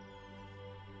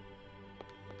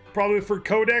 Probably for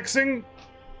codexing.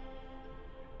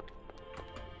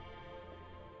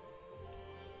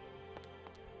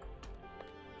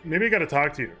 Maybe I gotta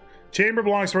talk to you. Chamber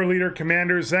belongs to our leader,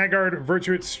 Commander Zagard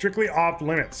Virtuit, strictly off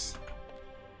limits.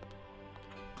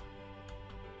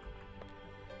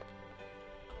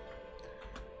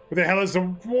 What the hell is the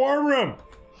war room?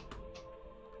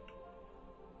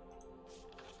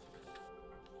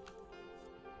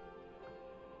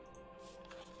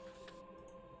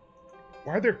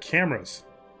 Why are there cameras?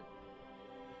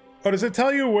 Oh, does it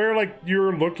tell you where, like,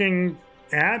 you're looking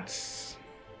at?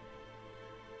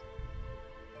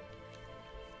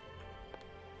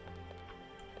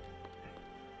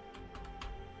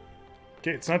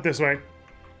 Okay, it's not this way.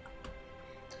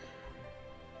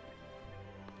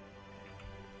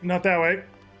 Not that way.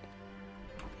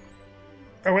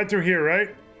 I went through here,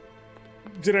 right?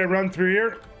 Did I run through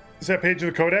here? Is that page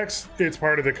of the codex? It's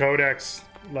part of the codex.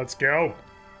 Let's go.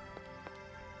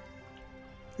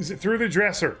 Is it through the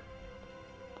dresser?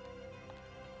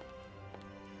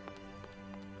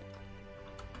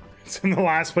 It's in the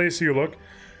last place you look.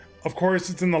 Of course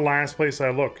it's in the last place I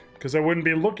look, because I wouldn't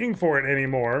be looking for it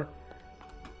anymore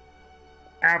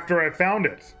after I found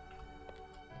it.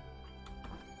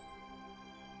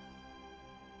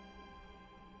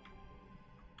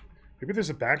 Maybe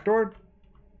there's a back door?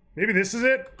 Maybe this is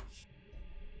it?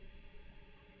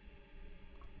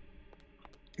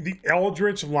 The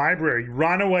Eldritch Library.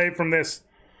 Run away from this.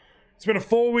 It's been a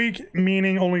full week,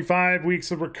 meaning only 5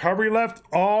 weeks of recovery left.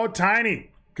 Oh,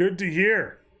 Tiny. Good to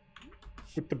hear.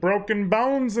 With the broken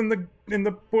bones and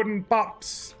the wooden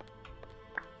pops.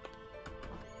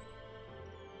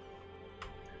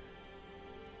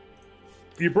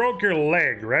 You broke your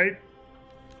leg, right?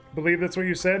 I believe that's what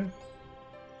you said?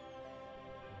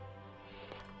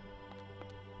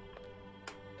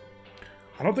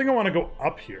 I don't think I want to go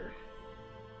up here.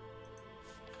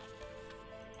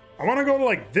 I want to go to,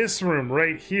 like, this room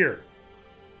right here.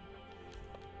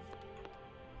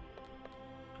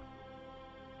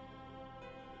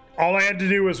 All I had to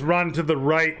do was run to the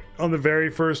right on the very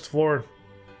first floor.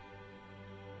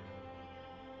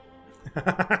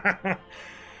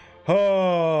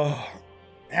 Oh,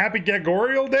 happy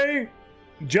Gregorial Day?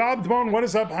 Jobsbone, what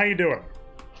is up? How you doing?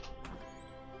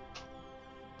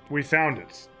 We found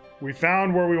it. We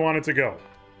found where we wanted to go.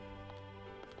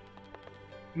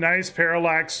 Nice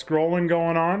parallax scrolling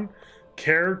going on.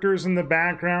 Characters in the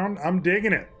background. I'm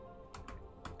digging it.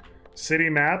 City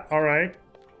map. All right.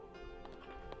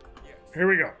 Here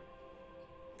we go.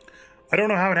 I don't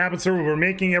know how it happens, sir. We're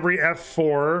making every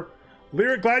F4.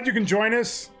 Lyric, glad you can join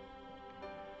us.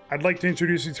 I'd like to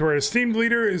introduce you to our esteemed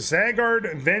leader,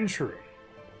 Zagard Ventru.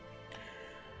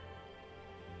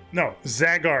 No,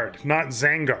 Zagard, not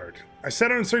Zangard. I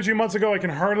said it in Sergio months ago. I can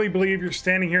hardly believe you're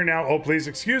standing here now. Oh, please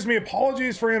excuse me.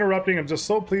 Apologies for interrupting. I'm just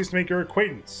so pleased to make your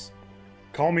acquaintance.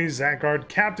 Call me Zagard.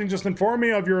 Captain just informed me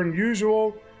of your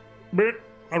unusual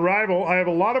arrival. I have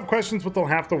a lot of questions, but they'll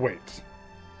have to wait.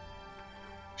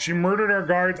 She murdered our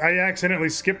guards. I accidentally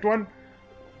skipped one.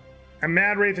 A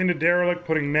mad wraith into derelict,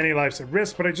 putting many lives at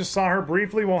risk, but I just saw her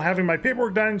briefly while having my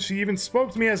paperwork done. She even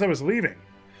spoke to me as I was leaving.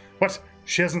 But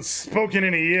she hasn't spoken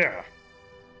in a year.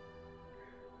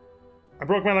 I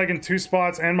broke my leg in 2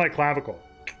 spots and my clavicle.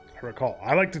 I recall.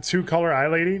 I like the 2-color eye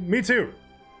lady. Me too.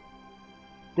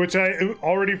 Which I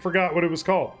already forgot what it was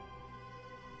called.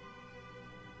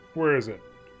 Where is it?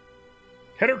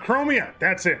 Heterochromia.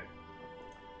 That's it.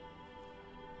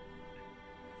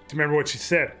 To remember what she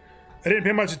said. I didn't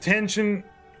pay much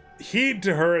heed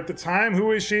to her at the time.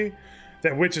 Who is she?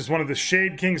 That witch is one of the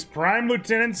Shade King's prime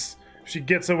lieutenants. If she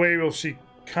gets away, will she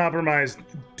compromise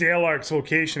Dalark's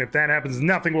location? If that happens,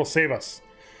 nothing will save us.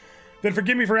 Then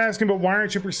forgive me for asking, but why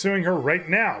aren't you pursuing her right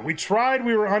now? We tried.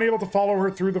 We were unable to follow her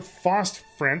through the Frost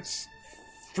Fence.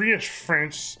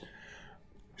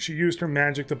 She used her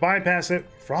magic to bypass it.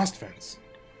 Frost Fence.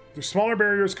 The smaller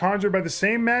barriers conjured by the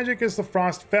same magic as the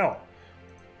Frost Fell.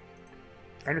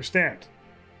 I understand.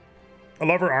 I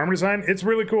love her armor design. It's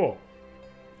really cool.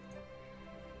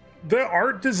 The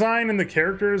art design and the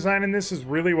character design in this is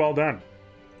really well done.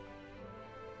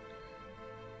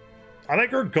 I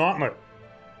like her gauntlet.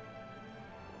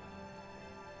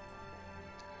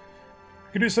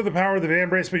 You can do so the power of the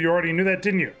Vambrace, but you already knew that,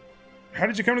 didn't you? How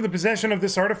did you come to the possession of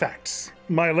this artifact?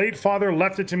 My late father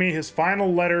left it to me. His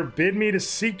final letter bid me to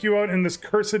seek you out in this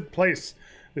cursed place.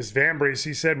 This Vambrace,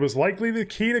 he said, was likely the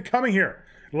key to coming here.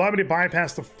 It allowed me to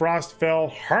bypass the Frostfell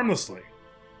harmlessly.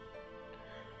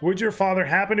 Would your father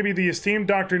happen to be the esteemed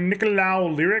Dr.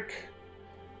 Nicolau Lyric?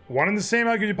 One and the same.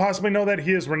 How could you possibly know that?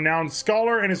 He is a renowned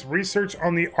scholar and his research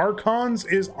on the Archons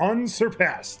is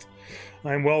unsurpassed.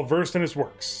 I am well versed in his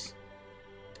works.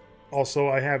 Also,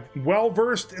 I have well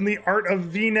versed in the art of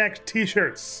V-neck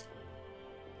t-shirts.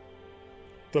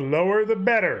 The lower, the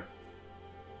better.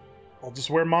 I'll just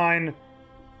wear mine.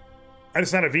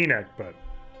 It's not a V-neck, but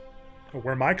I'll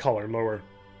wear my collar lower.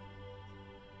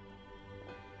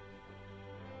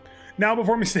 Now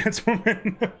before me stands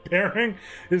woman bearing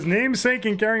his namesake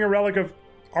and carrying a relic of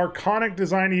archonic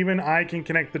design. Even I can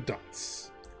connect the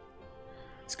dots.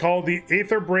 It's called the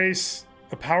Vambrace,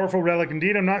 a powerful relic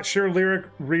indeed. I'm not sure Lyric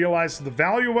realizes the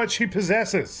value of what she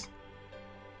possesses.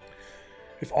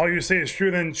 If all you say is true,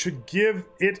 then should give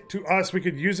it to us. We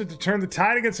could use it to turn the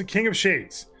tide against the King of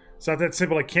Shades. It's not that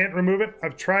simple. I can't remove it.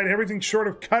 I've tried everything short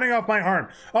of cutting off my arm.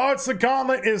 Oh, it's the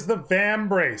gauntlet. Is the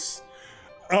Vambrace.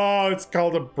 Oh, it's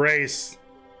called a brace.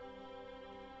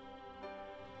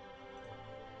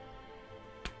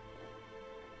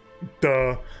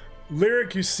 Duh.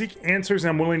 Lyric, you seek answers.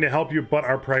 I'm willing to help you, but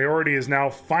our priority is now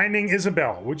finding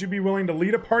Isabel. Would you be willing to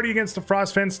lead a party against the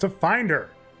Frost Fence to find her?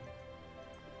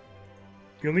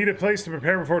 You'll need a place to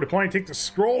prepare before deploying. Take the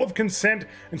Scroll of Consent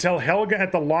and tell Helga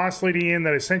at the Lost Lady Inn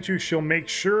that I sent you. She'll make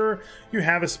sure you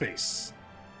have a space.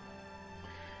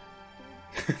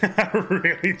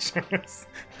 Really, Jonas?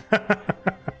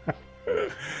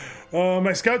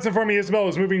 My scouts inform me Isabel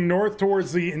is moving north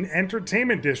towards the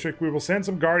entertainment district. We will send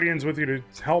some guardians with you to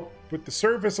help with the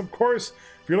service, of course.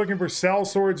 If you're looking for cell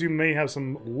swords, you may have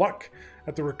some luck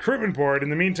at the recruitment board.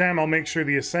 In the meantime, I'll make sure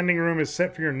the ascending room is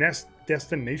set for your next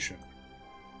destination.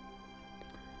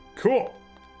 Cool.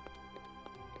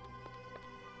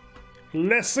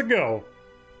 Let's go.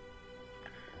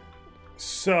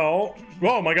 So,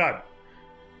 oh my god.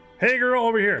 Hey girl,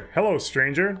 over here. Hello,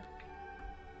 stranger.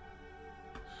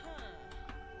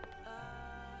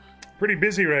 Pretty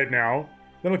busy right now.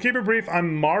 Then I'll keep it brief.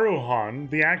 I'm Maruhan,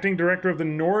 the acting director of the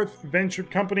North Venture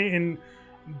Company in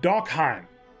Dockheim.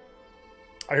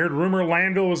 I heard rumor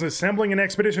Landville was assembling an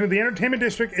expedition to the entertainment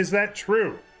district. Is that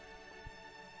true?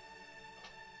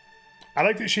 I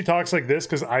like that she talks like this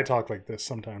because I talk like this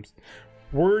sometimes.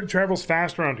 Word travels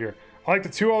fast around here. I like the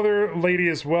two other lady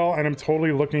as well, and I'm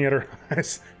totally looking at her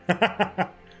eyes. There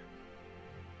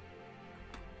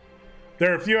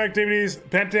are a few activities.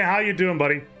 Pente, how you doing,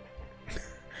 buddy?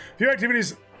 Few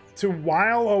activities to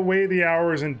while away the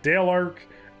hours in Dale Arc,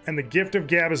 and the gift of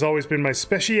gab has always been my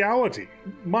speciality.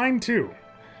 Mine too.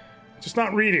 Just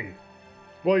not reading.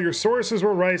 Well, your sources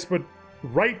were right, but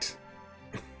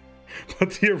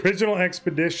but the original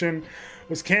expedition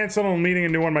was canceled and I'm leading a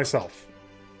new one myself.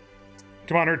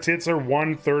 Come on, her tits are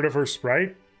 1/3 of her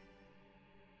sprite.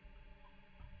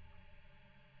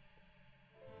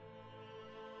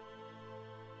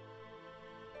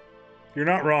 You're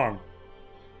not wrong.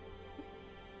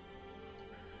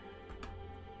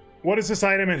 What is this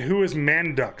item and who is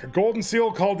Manduck? A golden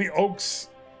seal called the Oaks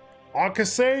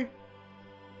Okase?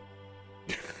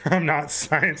 I'm not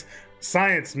science.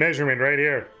 Science measurement right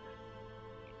here.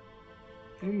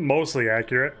 Mostly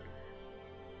accurate.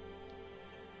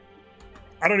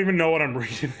 I don't even know what I'm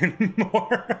reading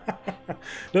anymore.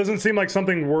 Doesn't seem like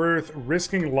something worth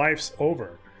risking life's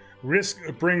over. Risk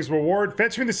brings reward.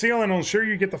 Fetch me the seal and I'll ensure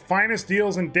you get the finest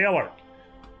deals in Dale Arc.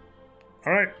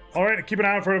 Alright, keep an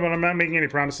eye out for it, but I'm not making any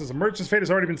promises. The merchant's fate has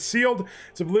already been sealed.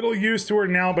 It's of little use to her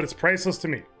now, but it's priceless to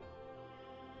me.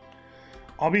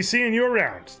 I'll be seeing you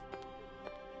around.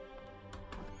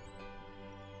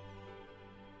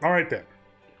 Alright then.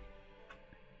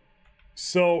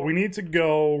 So, we need to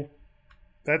go...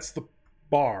 That's the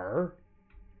bar.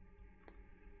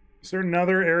 Is there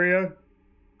another area?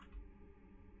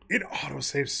 It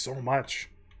autosaves so much.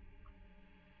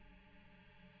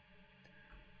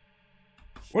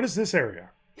 What is this area?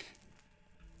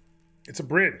 It's a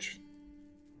bridge.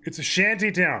 It's a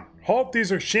shanty town. Halt,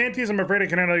 these are shanties. I'm afraid I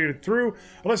cannot let you through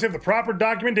unless you have the proper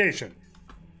documentation.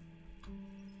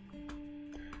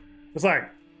 It's like,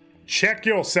 check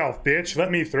yourself, bitch.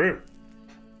 Let me through.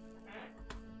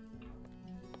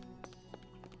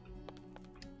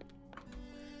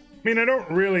 I mean, I don't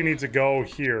really need to go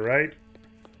here, right?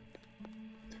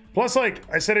 Plus, like,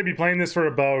 I said I'd be playing this for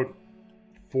about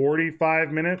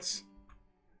 45 minutes.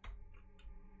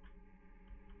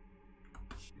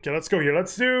 Okay, let's go here.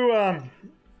 Let's do, I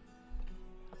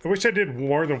wish I did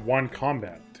more than one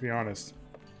combat, to be honest.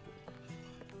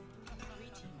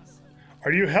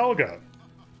 Are you Helga?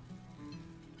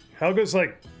 Helga's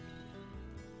like...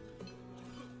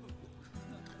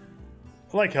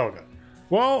 I like Helga.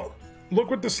 Well, look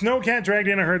what the Snowcat dragged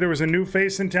in. I heard there was a new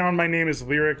face in town. My name is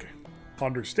Lyric.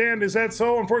 Understand? Is that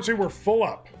so? Unfortunately, we're full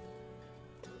up.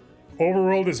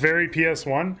 Overworld is very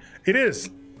PS1. It is.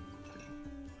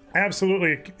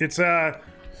 Absolutely. It's an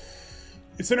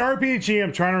RPG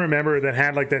I'm trying to remember that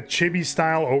had like that chibi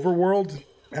style overworld,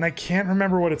 and I can't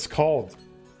remember what it's called.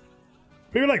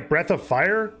 Maybe like Breath of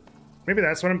Fire? Maybe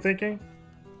that's what I'm thinking.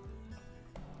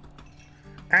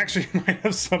 actually might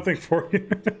have something for you.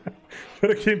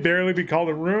 But it can barely be called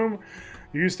a room.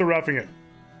 You're used to roughing it.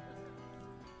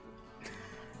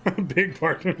 Big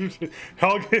partner.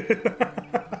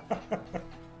 Helga.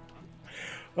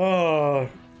 Oh,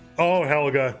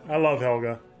 Helga. I love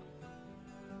Helga.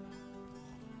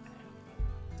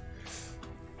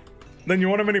 Then you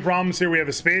won't have any problems here. We have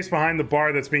a space behind the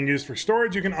bar that's being used for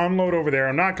storage. You can unload over there.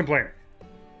 I'm not complaining.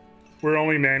 We're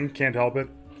only men. Can't help it.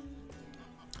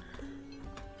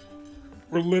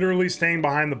 We're literally staying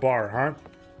behind the bar, huh?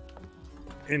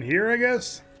 In here, I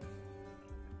guess?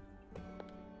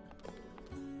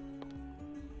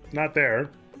 Not there.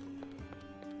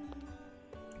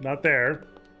 Not there.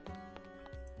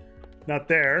 Not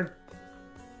there.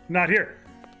 Not here.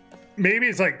 Maybe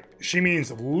it's like she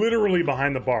means literally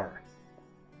behind the bar.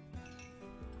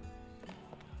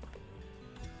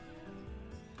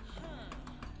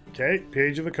 Okay,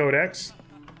 page of the codex.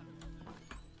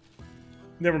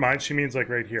 Never mind, she means like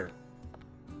right here.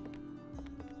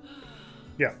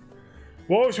 Yeah.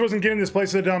 Whoa, she wasn't getting this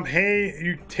place to dump. Hey,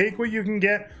 you take what you can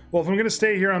get. Well, if I'm going to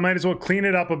stay here, I might as well clean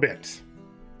it up a bit.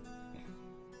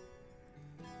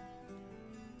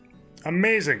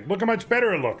 Amazing. Look how much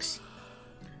better it looks.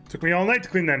 Took me all night to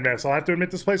clean that mess. I'll have to admit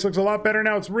this place looks a lot better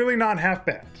now. It's really not half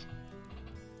bad.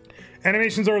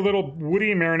 Animations are a little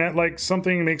woody and marionette-like.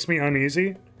 Something makes me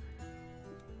uneasy.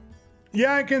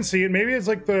 Yeah, I can see it. Maybe it's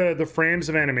like the frames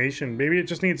of animation. Maybe it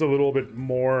just needs a little bit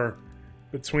more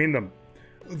between them.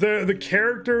 The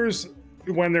characters,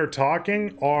 when they're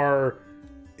talking, are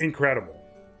incredible.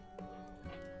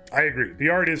 I agree. The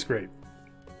art is great.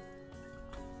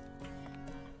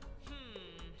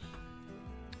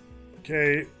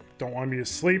 Okay, don't want me to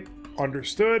sleep.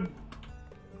 Understood.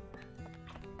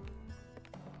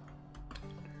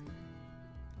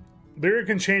 Lyra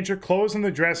can change her clothes in the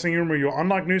dressing room where you'll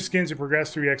unlock new skins and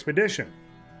progress through the expedition.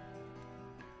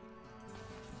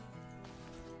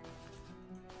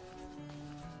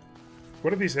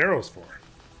 What are these arrows for?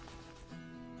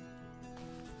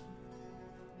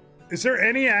 Is there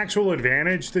any actual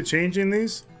advantage to changing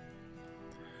these?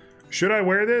 Should I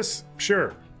wear this?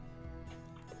 Sure.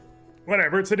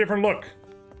 Whatever, it's a different look.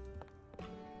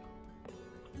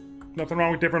 Nothing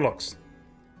wrong with different looks.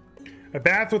 A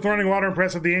bath with running water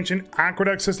impressive. The ancient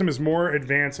aqueduct system is more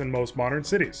advanced in most modern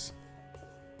cities.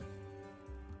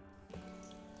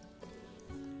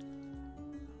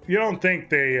 You don't think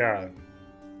they,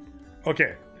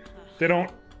 okay. They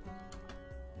don't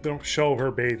show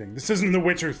her bathing. This isn't The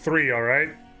Witcher 3, alright?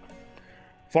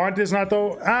 Font is not,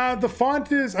 though. The font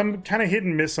is, I'm kind of hit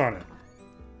and miss on it.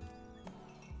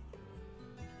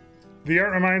 The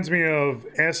art reminds me of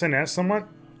SNS somewhat.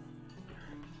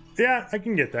 Yeah, I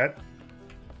can get that.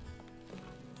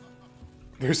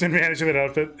 There's an advantage of that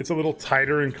outfit. It's a little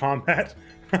tighter in combat.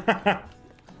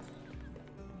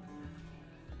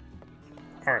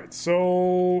 Alright,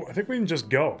 so I think we can just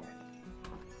go.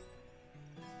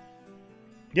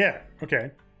 Yeah,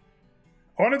 okay.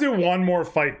 I want to do one more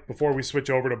fight before we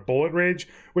switch over to Bullet Rage,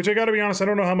 which I gotta be honest, I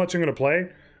don't know how much I'm gonna play.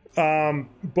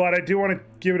 But I do want to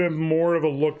give it more of a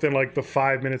look than like the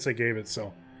 5 minutes I gave it,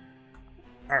 so.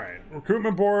 Alright,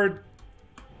 recruitment board.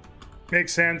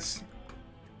 Makes sense.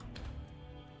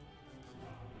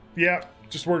 Yeah,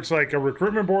 just works like a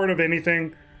recruitment board of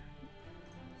anything.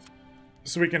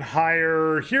 So we can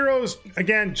hire heroes,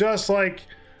 again, just like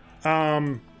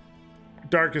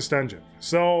Darkest Dungeon.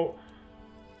 So,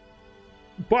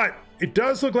 but it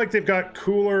does look like they've got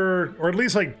cooler, or at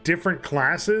least like different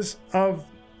classes of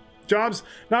jobs.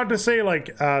 Not to say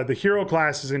like the hero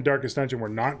classes in Darkest Dungeon were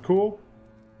not cool,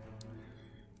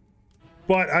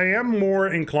 but I am more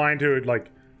inclined to like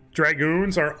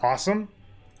Dragoons are awesome.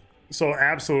 So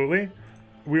absolutely,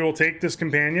 we will take this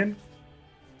companion.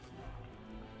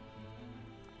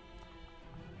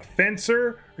 A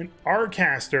Fencer, an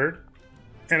Arcaster,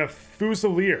 and a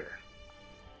Fusilier.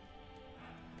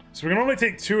 So we can only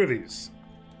take 2 of these.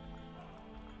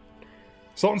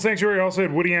 Sultan Sanctuary also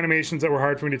had woody animations that were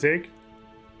hard for me to take.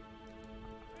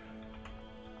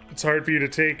 It's hard for you to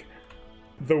take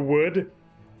the wood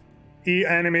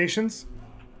animations.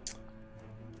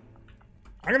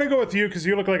 I'm gonna go with you because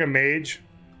you look like a mage.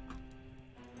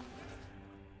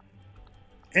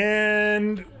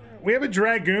 And we have a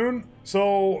Dragoon,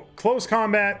 so close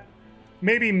combat,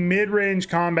 maybe mid-range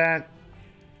combat,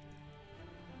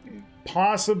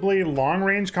 possibly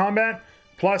long-range combat,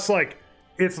 plus like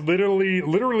it's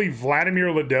literally Vladimir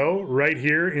Ledo right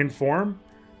here in form.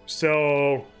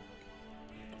 So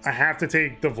I have to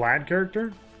take the Vlad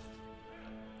character,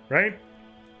 right?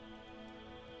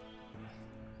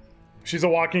 She's a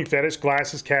walking fetish,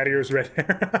 glasses, cat ears, red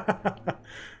hair.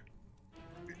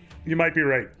 You might be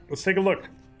right. Let's take a look.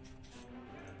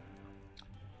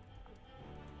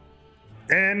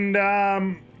 And,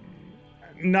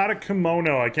 not a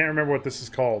kimono. I can't remember what this is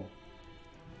called.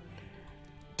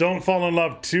 Don't fall in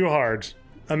love too hard.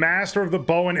 A master of the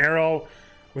bow and arrow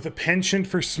with a penchant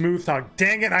for smooth talk.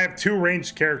 Dang it, I have 2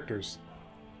 ranged characters.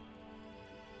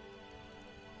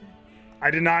 I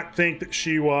did not think that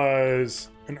she was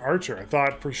an archer. I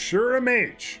thought for sure a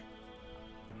mage.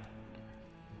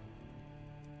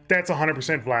 That's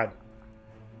 100% Vlad.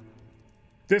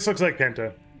 This looks like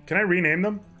Penta. Can I rename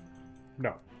them?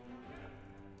 No.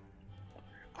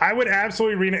 I would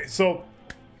absolutely rename... So,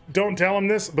 don't tell him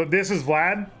this, but this is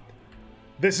Vlad.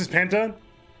 This is Penta.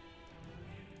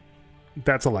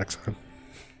 That's Alexa.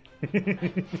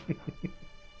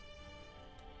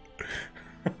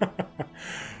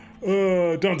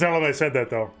 Don't tell him I said that,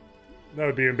 though. That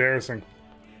would be embarrassing.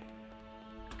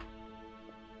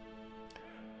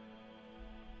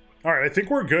 Alright, I think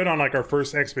we're good on, like, our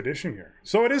first expedition here.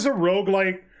 So it is a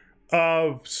roguelike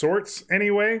of sorts,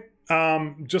 anyway.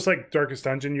 Just like Darkest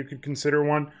Dungeon, you could consider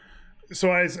one.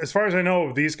 So as far as I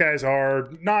know, these guys are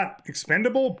not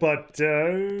expendable, but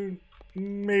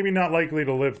maybe not likely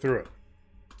to live through it.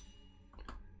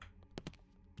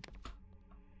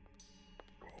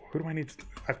 Who do I need to...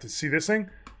 I have to see this thing?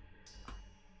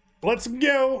 Let's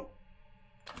go!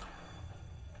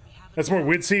 That's more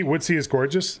Woodsy. Woodsy is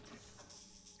gorgeous.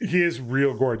 He is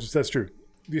real gorgeous, that's true.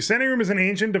 The Ascending Room is an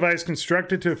ancient device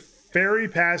constructed to ferry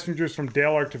passengers from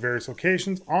Dale Arc to various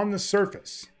locations on the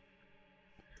surface.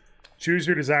 Choose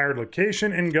your desired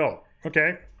location and go.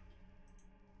 Okay.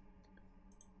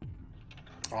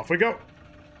 Off we go.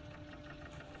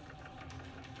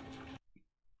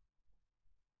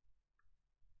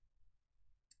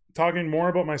 Talking more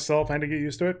about myself, I had to get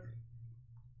used to it.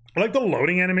 I like the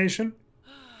loading animation.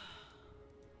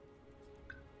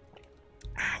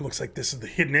 Looks like this is the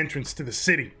hidden entrance to the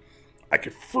city. I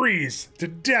could freeze to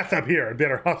death up here. I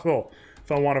better hustle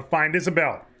if I want to find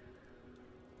Isabel.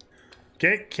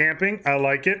 Okay, camping. I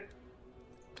like it.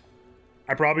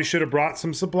 I probably should have brought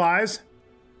some supplies.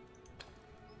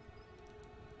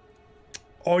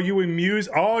 Oh, you amuse.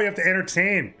 Oh, you have to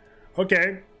entertain.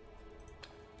 Okay.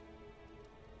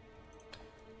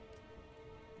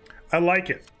 I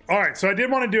like it. All right, so I did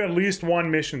want to do at least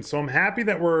one mission, so I'm happy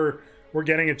that we're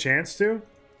getting a chance to.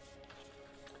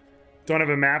 Don't have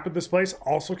a map of this place.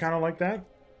 Also kind of like that.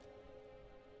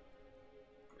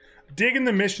 Digging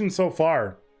the mission so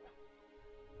far.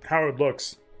 How it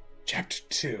looks. Chapter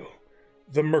 2.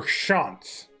 The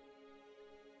Merchant.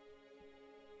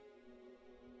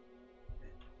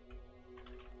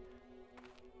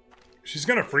 She's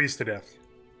gonna freeze to death.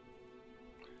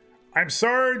 I'm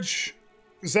Sarge.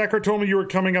 Zachar told me you were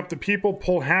coming up to people.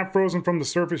 Pull half frozen from the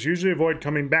surface. Usually avoid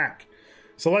coming back.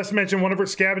 Celeste mentioned one of her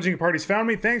scavenging parties found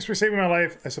me. Thanks for saving my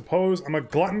life. I suppose I'm a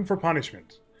glutton for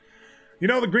punishment. You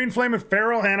know, the green flame and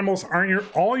feral animals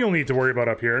aren't all you'll need to worry about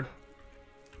up here.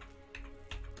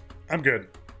 I'm good.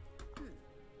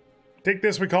 Take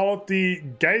this, we call it the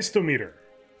Geistometer.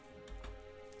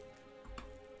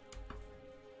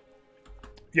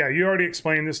 Yeah, you already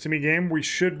explained this to me, game. We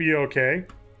should be okay.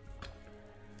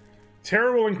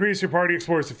 Terror will increase your party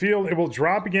explores the field. It will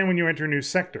drop again when you enter a new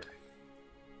sector.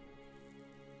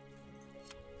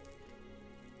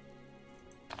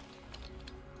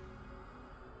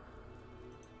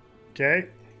 Okay.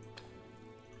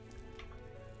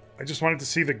 I just wanted to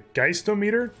see the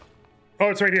Geistometer. Oh,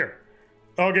 it's right here.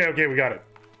 Okay, okay, we got it.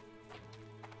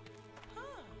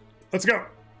 Let's go.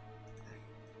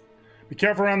 Be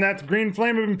careful around that. The green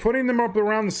flame have been putting them up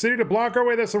around the city to block our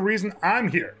way. That's the reason I'm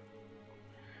here.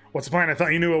 What's the plan? I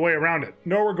thought you knew a way around it.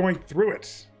 No, we're going through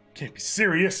it. Can't be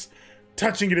serious.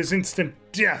 Touching it is instant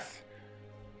death.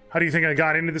 How do you think I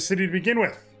got into the city to begin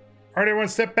with? Alright, everyone,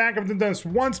 step back. I've done this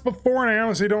once before, and I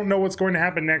honestly don't know what's going to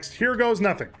happen next. Here goes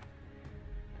nothing.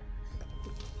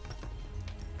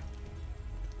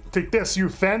 Take this, you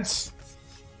fence.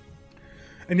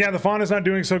 And yeah, the font is not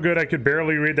doing so good. I could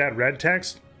barely read that red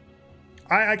text.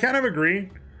 I kind of agree.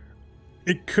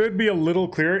 It could be a little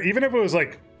clearer, even if it was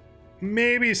like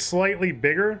maybe slightly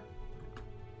bigger.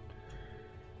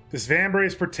 This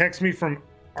Vambrace protects me from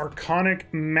arcanic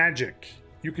magic.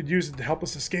 You could use it to help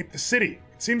us escape the city.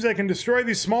 It seems I can destroy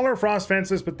these smaller frost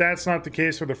fences, but that's not the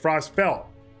case for the frost fell.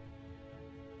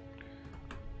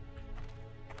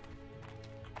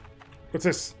 What's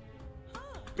this?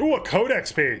 Ooh, a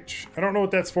codex page. I don't know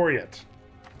what that's for yet.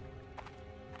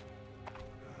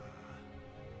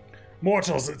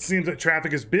 Mortals, it seems that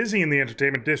traffic is busy in the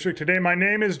entertainment district today. My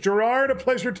name is Gerard. A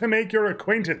pleasure to make your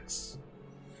acquaintance.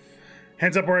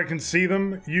 Hands up where I can see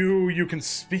them. You can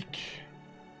speak.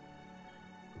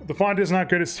 The font is not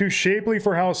good. It's too shapely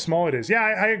for how small it is. Yeah,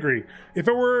 I agree. If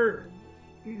it were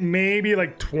maybe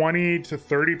like 20 to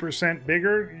 30%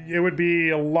 bigger, it would be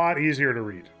a lot easier to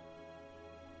read.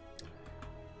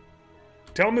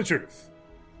 Tell him the truth.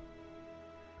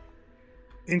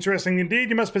 Interesting indeed.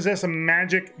 You must possess a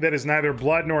magic that is neither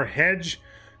blood nor hedge.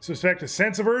 Suspect a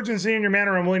sense of urgency in your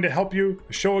manner. I'm willing to help you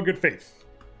show a good faith.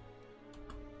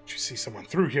 Did you see someone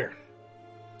through here?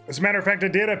 As a matter of fact, I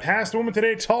did. I passed a woman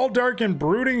today. Tall, dark, and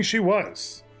brooding she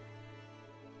was.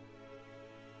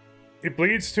 It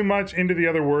bleeds too much into the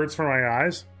other words for my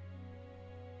eyes.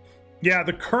 Yeah,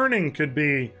 the kerning could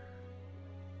be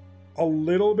a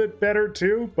little bit better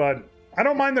too, but I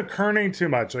don't mind the kerning too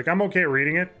much. Like, I'm okay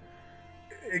reading it.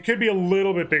 It could be a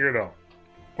little bit bigger though.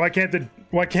 Why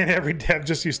can't every dev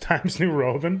just use Times New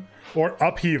Roman or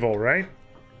upheaval, right?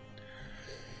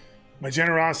 My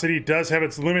generosity does have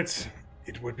its limits.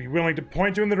 It would be willing to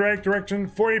point you in the right direction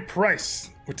for a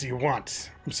price. What do you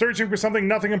want? I'm searching for something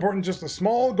nothing important, just a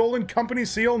small golden company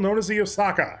seal known as the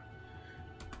Osaka.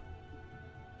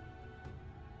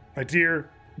 My dear,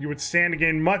 you would stand to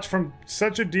gain much from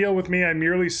such a deal with me. I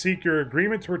merely seek your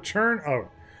agreement to return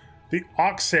the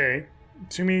oxe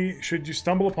to me should you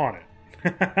stumble upon it.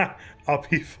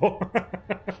 Upheaval.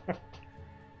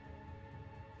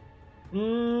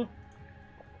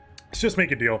 Let's just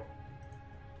make a deal.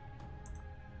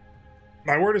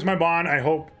 My word is my bond, I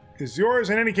hope is yours.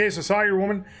 In any case, I saw your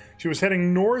woman. She was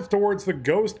heading north towards the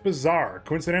Ghost Bazaar.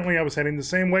 Coincidentally, I was heading the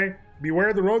same way.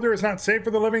 Beware, the road there is not safe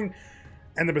for the living,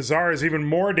 and the bazaar is even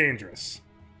more dangerous.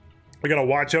 We gotta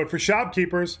watch out for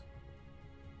shopkeepers.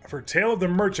 I've heard tale of the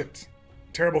merchant.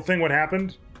 Terrible thing what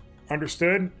happened.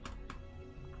 Understood?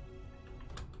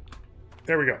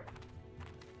 There we go.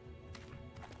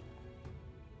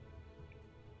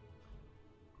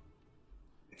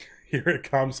 Here it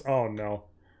comes. Oh no.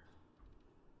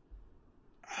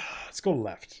 Let's go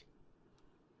left.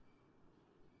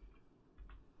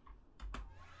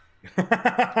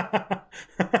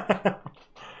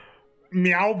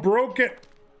 Meow broke it.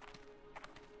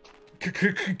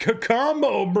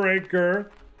 Combo breaker.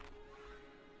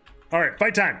 All right,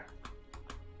 fight time.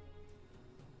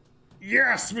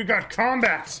 Yes, we got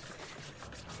combat.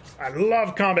 I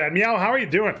love combat. Meow, how are you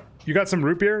doing? You got some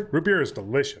root beer? Root beer is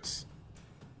delicious.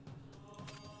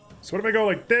 So what if I go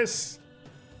like this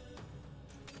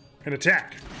and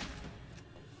attack?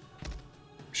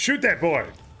 Shoot that boy.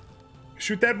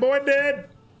 Shoot that boy dead.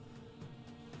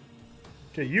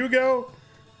 Okay, you go.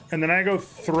 And then I go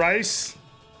thrice.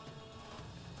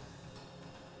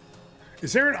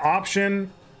 Is there an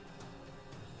option?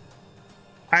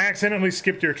 I accidentally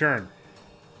skipped your turn.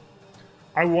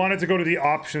 I wanted to go to the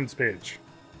options page.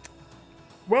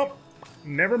 Well,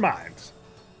 never mind.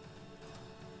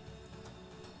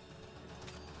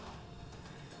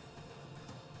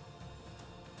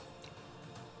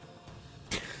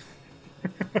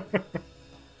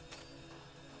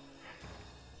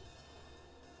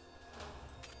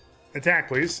 Attack,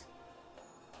 please.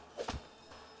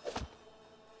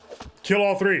 Kill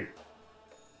all three.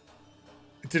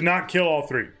 It did not kill all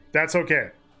three. That's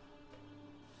okay.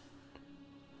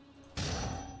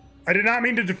 I did not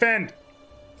mean to defend.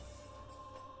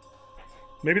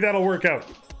 Maybe that'll work out.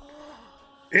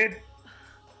 It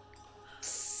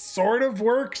sort of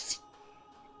works.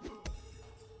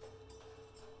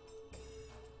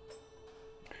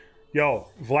 Yo,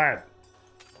 Vlad.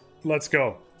 Let's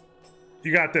go.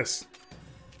 You got this.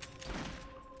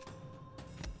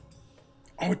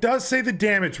 Oh, it does say the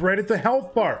damage right at the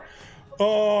health bar.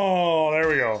 Oh, there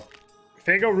we go.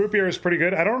 Faygo root beer is pretty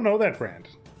good. I don't know that brand.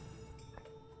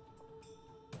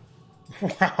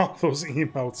 Wow, those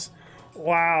emotes.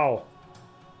 Wow.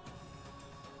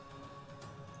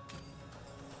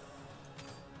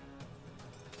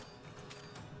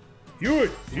 You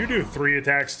do 3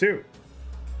 attacks too.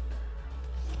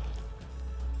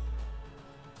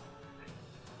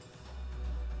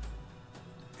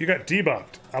 You got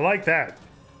debuffed. I like that.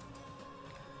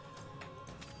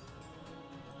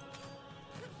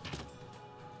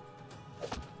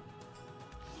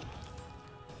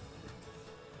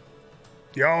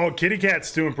 Yo, Kitty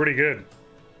Cat's doing pretty good.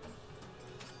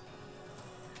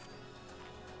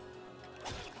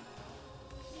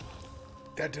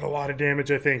 That did a lot of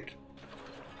damage, I think.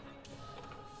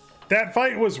 That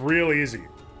fight was real easy.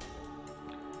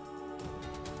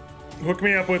 Hook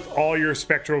me up with all your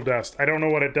spectral dust. I don't know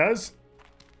what it does.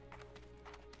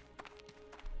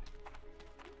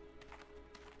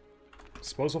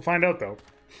 Suppose we'll find out, though.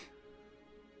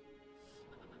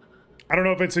 I don't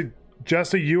know if it's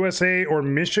just a USA or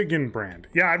Michigan brand.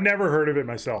 Yeah, I've never heard of it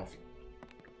myself.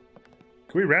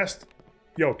 Can we rest?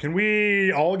 Yo, can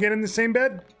we all get in the same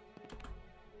bed?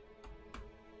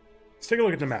 Let's take a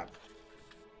look at the map.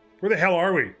 Where the hell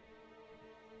are we?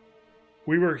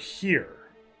 We were here.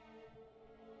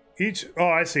 Oh,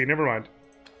 I see. Never mind.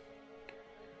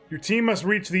 Your team must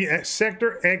reach the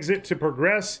sector exit to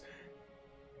progress.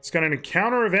 It's got an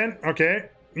encounter event. Okay.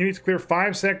 You need to clear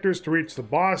 5 sectors to reach the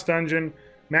boss dungeon.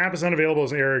 Map is unavailable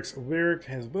as Eric's. Lyric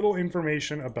has little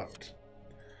information about.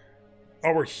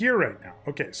 Oh, we're here right now.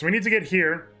 Okay, so we need to get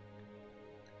here.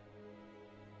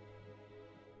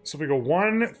 So if we go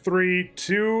 1, 3,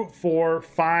 2, 4,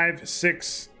 5,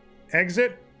 6,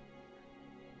 exit.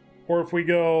 Or if we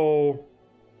go...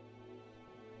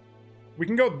 We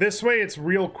can go this way, it's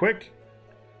real quick.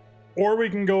 Or we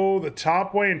can go the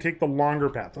top way and take the longer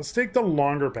path. Let's take the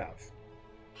longer path.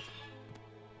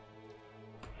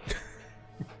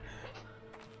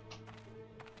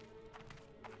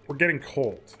 We're getting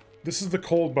cold. This is the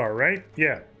cold bar, right?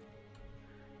 Yeah.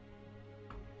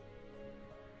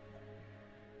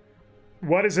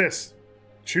 What is this?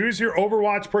 Choose your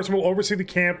Overwatch. Person will oversee the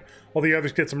camp while the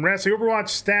others get some rest. The Overwatch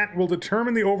stat will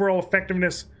determine the overall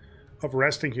effectiveness of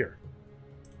resting here.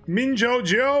 Minjo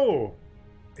Joe!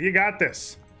 You got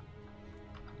this.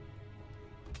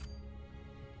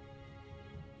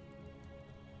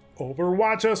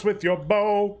 Overwatch us with your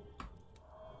bow.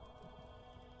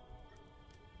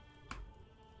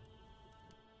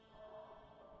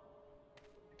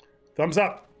 Thumbs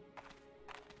up.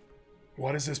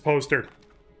 What is this poster?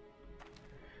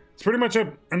 It's pretty much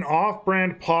an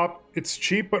off-brand pop. It's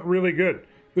cheap but really good.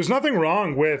 There's nothing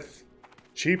wrong with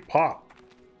cheap pop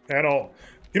at all.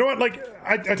 You know what? Like,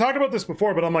 I talked about this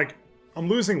before, but I'm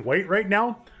losing weight right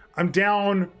now. I'm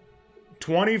down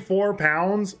 24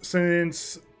 pounds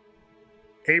since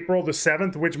April the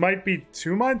 7th, which might be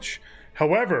too much.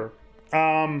 However,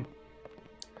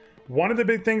 one of the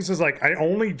big things is, like, I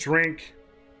only drink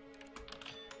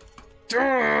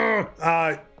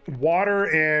water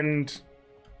and,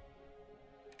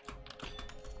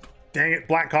 dang it,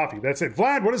 black coffee. That's it.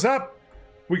 Vlad, what is up?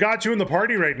 We got you in the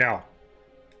party right now.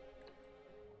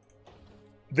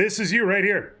 This is you right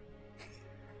here.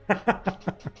 How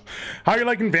are you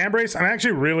liking Vambrace? I'm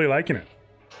actually really liking it.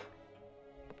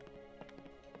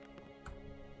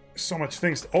 So much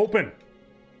things to open.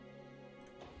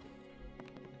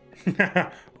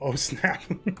 Oh, snap.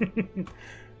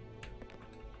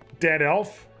 Dead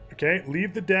elf. Okay,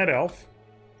 leave the dead elf.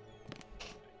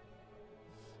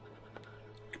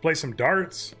 Could play some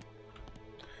darts.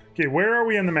 Okay, where are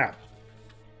we on the map?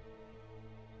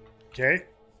 Okay.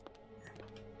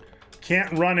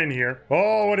 Can't run in here.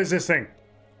 Oh, what is this thing?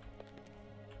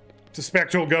 It's a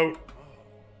spectral goat.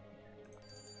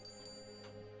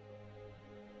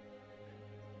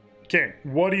 Okay,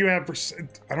 what do you have for...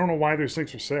 I don't know why there's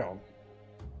things for sale.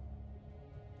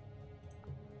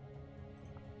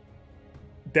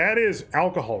 That is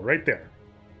alcohol right there.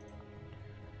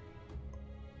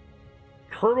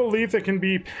 Herbal leaf that can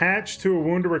be patched to a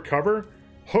wound to recover.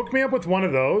 Hook me up with one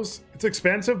of those. It's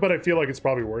expensive, but I feel like it's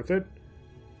probably worth it.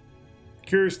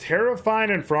 Cures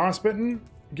Terrifying and Frostbitten.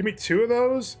 Give me 2 of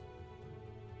those.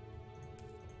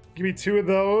 Give me 2 of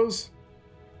those.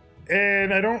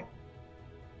 And I don't...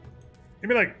 Give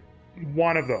me like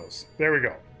 1 of those. There we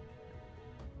go.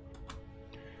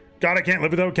 God, I can't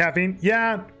live without caffeine.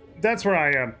 Yeah, that's where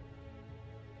I am.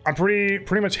 I'm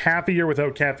pretty much half a year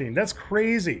without caffeine. That's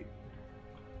crazy.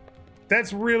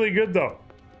 That's really good though.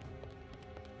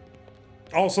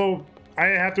 Also, I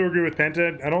have to agree with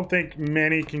Penta. I don't think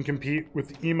many can compete with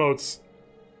the emotes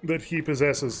that he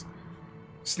possesses.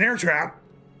 Snare trap.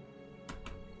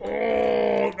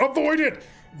 Oh, avoid it.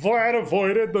 Vlad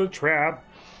avoided the trap.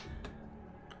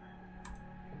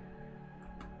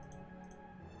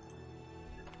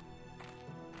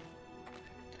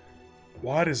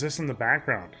 What is this in the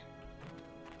background?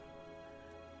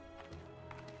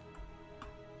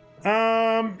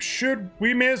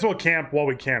 We may as well camp while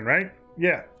we can, right?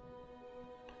 Yeah.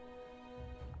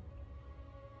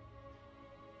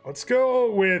 Let's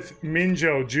go with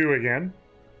Minjo Ju again.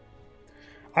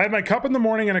 I have my cup in the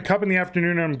morning and a cup in the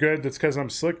afternoon and I'm good. That's because I'm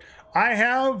slick. I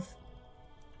have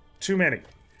too many.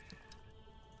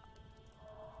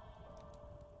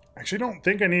 Actually, don't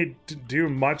think I need to do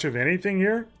much of anything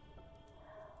here.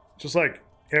 Just like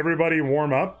everybody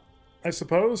warm up, I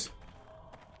suppose.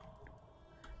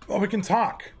 Oh, we can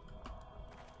talk.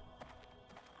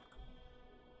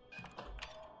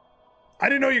 I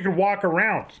didn't know you could walk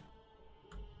around.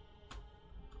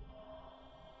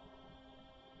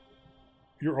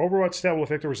 Your Overwatch stat will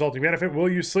affect the resulting benefit. Will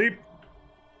you sleep?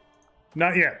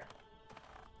 Not yet.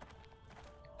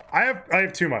 I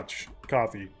have too much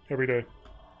coffee every day.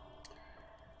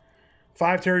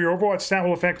 5 Terry, your Overwatch stat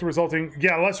will affect the resulting...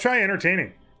 Yeah, let's try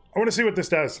entertaining. I want to see what this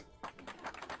does.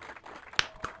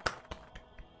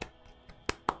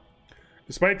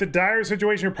 Despite the dire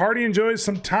situation, your party enjoys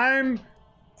some time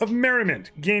of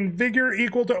merriment. Gain vigor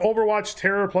equal to Overwatch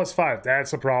Terror +5.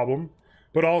 That's a problem,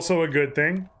 but also a good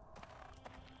thing.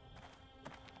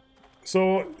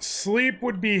 So sleep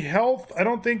would be health. I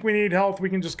don't think we need health. We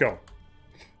can just go.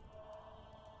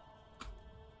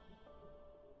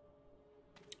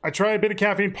 I tried a bit of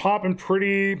caffeine pop and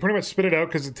pretty much spit it out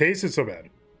because it tasted so bad.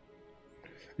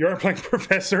 You are playing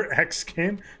Professor X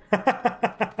game?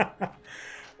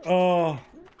 Oh.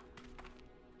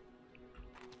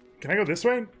 Can I go this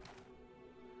way?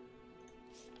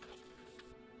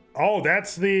 Oh,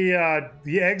 that's the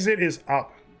exit is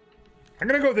up. I'm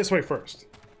gonna go this way first.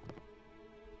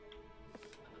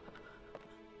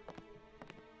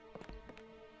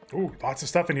 Ooh, lots of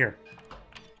stuff in here.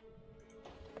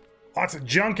 Lots of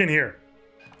junk in here.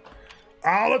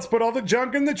 Ah, let's put all the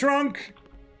junk in the trunk.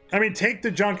 I mean, take the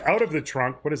junk out of the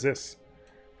trunk. What is this?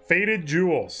 Faded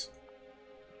jewels.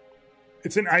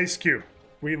 It's an ice cube.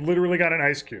 We literally got an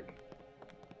ice cube.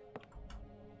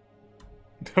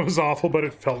 That was awful, but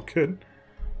it felt good.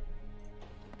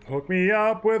 Hook me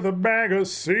up with a bag of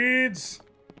seeds.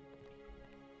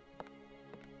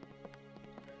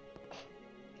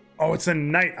 Oh, it's a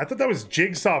knight. I thought that was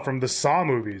Jigsaw from the Saw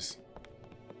movies.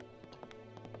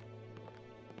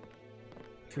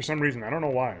 For some reason, I don't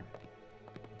know why.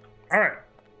 All right.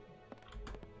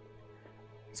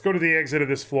 Let's go to the exit of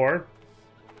this floor.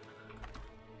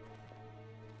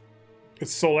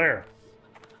 It's Solaire.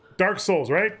 Dark Souls,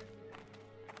 right?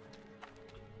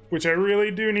 Which I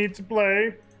really do need to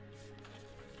play.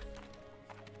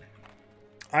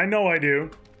 I know I do.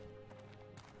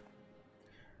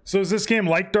 So is this game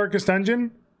like Darkest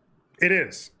Dungeon? It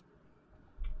is.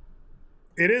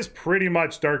 It is pretty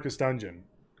much Darkest Dungeon.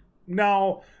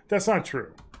 No, that's not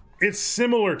true. It's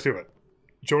similar to it.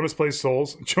 Jonas plays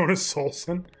Souls. Jonas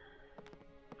Solson.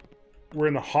 We're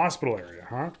in the hospital area,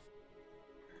 huh?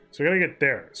 So we gotta get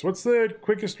there. So what's the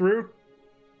quickest route?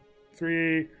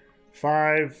 3,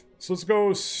 5. So let's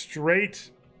go straight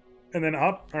and then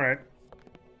up. All right.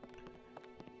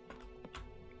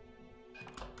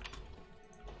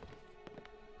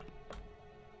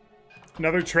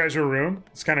 Another treasure room.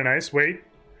 It's kind of nice. Wait.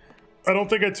 I don't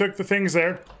think I took the things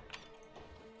there.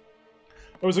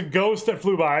 There was a ghost that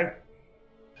flew by.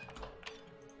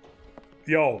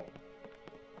 Yo.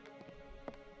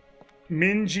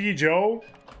 Minji Joe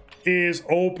is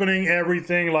opening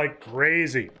everything like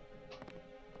crazy.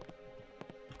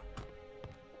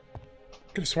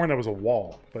 Could have sworn that was a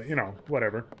wall, but you know,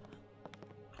 whatever.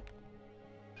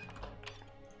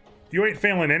 You ain't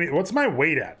failing any. What's my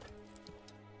weight at?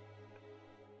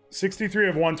 63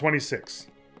 of 126.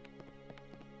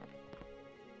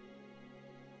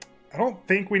 I don't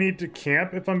think we need to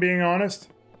camp, if I'm being honest.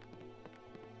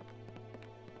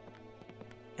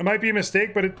 It might be a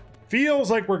mistake, but it feels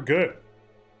like we're good.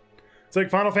 It's like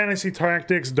Final Fantasy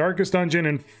Tactics, Darkest Dungeon,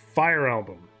 and Fire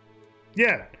Emblem.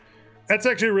 Yeah, that's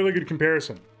actually a really good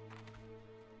comparison.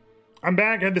 I'm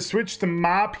back. I had to switch to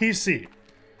my PC.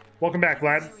 Welcome back,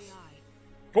 Vlad.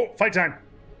 Oh, fight time.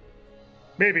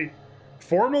 Maybe.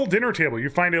 Formal dinner table. You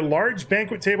find a large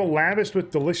banquet table lavished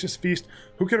with delicious feast.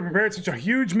 Who could have prepared such a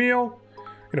huge meal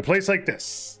in a place like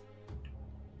this?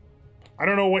 I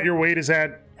don't know what your weight is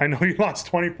at. I know you lost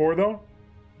 24 though.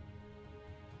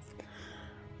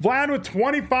 Vlad with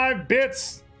 25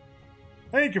 bits.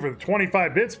 Thank you for the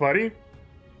 25 bits, buddy.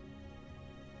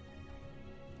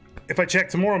 If I check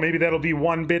tomorrow, maybe that'll be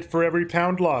 1 bit for every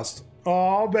pound lost.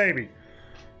 Oh, baby.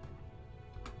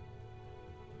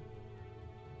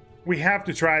 We have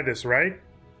to try this, right?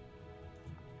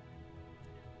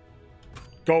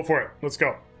 Go for it. Let's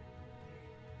go.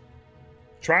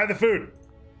 Try the food.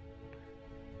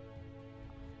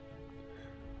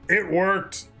 It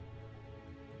worked.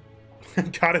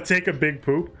 Gotta take a big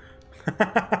poop.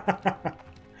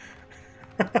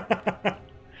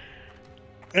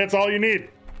 That's all you need.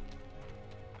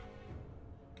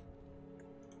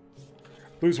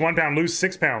 Lose 1 pound, lose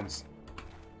 6 pounds.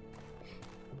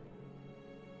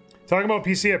 Talking about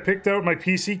PC, I picked out my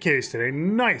PC case today.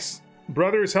 Nice.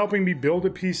 Brother is helping me build a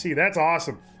PC. That's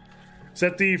awesome. Is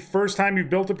that the first time you've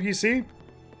built a PC?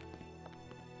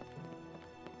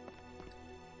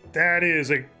 That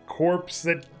is a corpse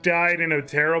that died in a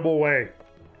terrible way.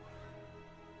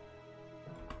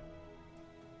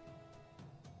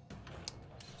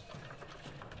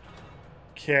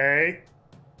 Okay.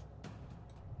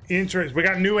 Interesting. We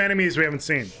got new enemies we haven't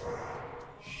seen.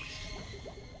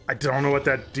 I don't know what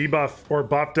that debuff or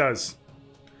buff does.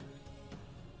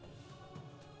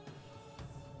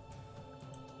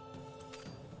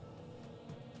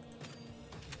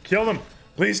 Kill them.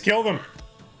 Please kill them.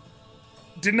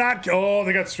 Did not kill. Oh,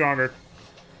 they got stronger.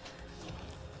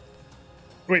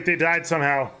 Wait, they died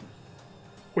somehow.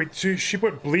 Wait, she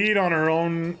put bleed on her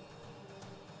own.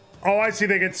 Oh, I see.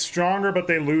 They get stronger, but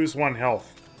they lose 1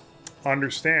 health.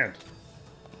 Understand.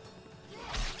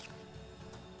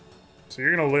 So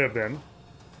you're gonna live then.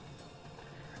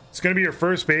 It's gonna be your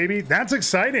first baby. That's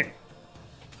exciting.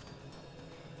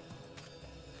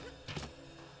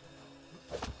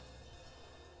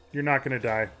 You're not gonna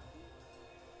die.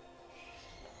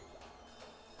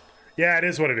 Yeah, it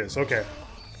is what it is. Okay.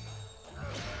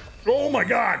 Oh my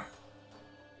god!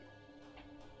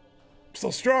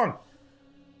 Still strong.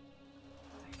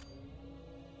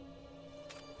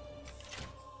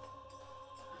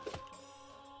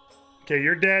 Okay,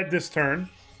 you're dead this turn.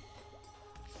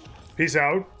 Peace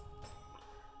out.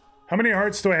 How many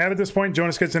hearts do I have at this point?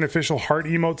 Jonas gets an official heart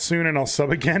emote soon and I'll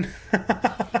sub again.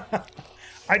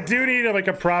 I do need like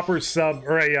a proper sub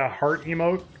or a heart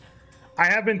emote. I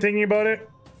have been thinking about it.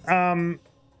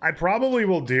 I probably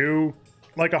will do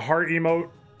like a heart emote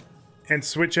and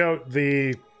switch out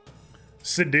the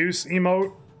seduce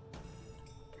emote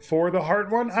for the heart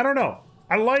one. I don't know.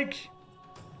 I like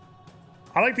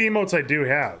the emotes I do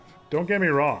have. Don't get me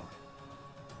wrong.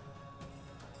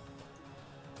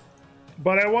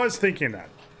 But I was thinking that.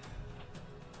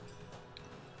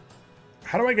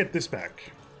 How do I get this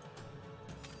back?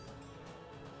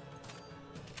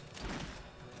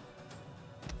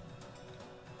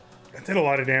 That did a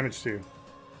lot of damage too.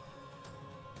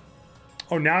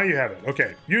 Oh, now you have it.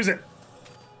 Okay, use it.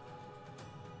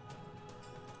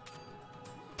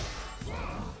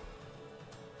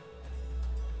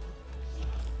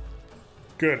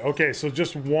 Good. Okay, so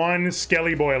just one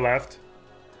Skelly boy left.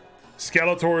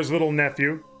 Skeletor's little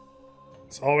nephew.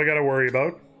 That's all we gotta worry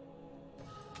about.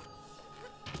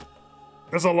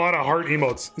 That's a lot of heart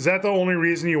emotes. Is that the only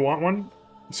reason you want one?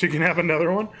 So you can have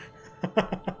another one?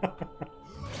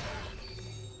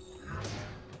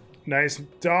 Nice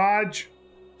dodge.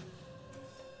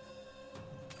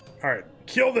 Alright,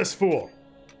 kill this fool.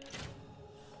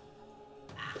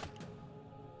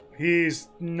 He's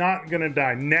not gonna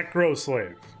die. Necro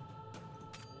Slave.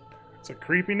 It's a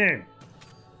creepy name.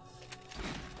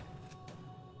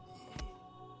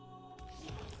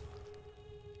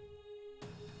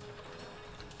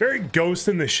 Very Ghost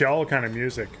in the Shell kind of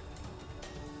music.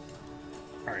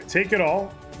 Alright, take it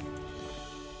all.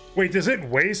 Wait, does it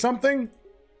weigh something?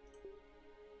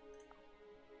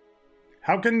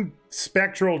 How can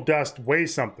spectral dust weigh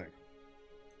something?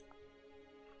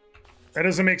 That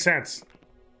doesn't make sense.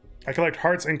 I collect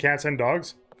hearts and cats and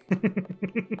dogs.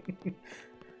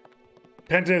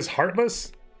 Penta is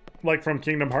heartless? Like from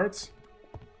Kingdom Hearts?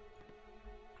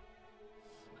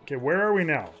 Okay, where are we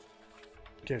now?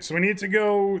 Okay, so we need to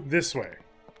go this way.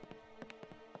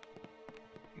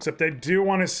 Except I do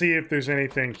want to see if there's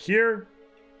anything here.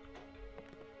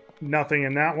 Nothing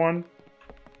in that one.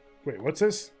 Wait, what's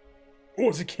this? Oh,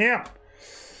 it's a camp.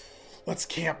 Let's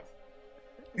camp.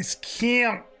 It's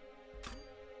camp.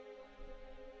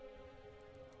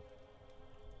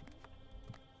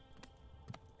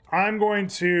 I'm going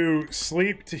to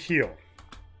sleep to heal.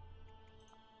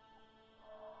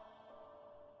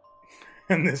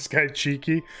 And this guy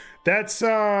cheeky. That's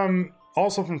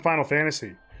also from Final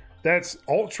Fantasy. That's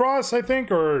Ultros, I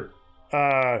think, or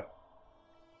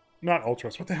not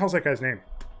Ultros. What the hell's that guy's name?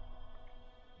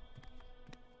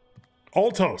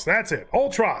 Ultos, that's it.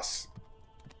 Ultros.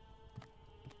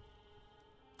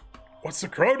 What's the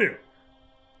crow do?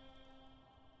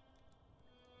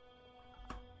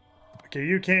 Okay,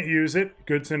 you can't use it.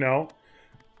 Good to know.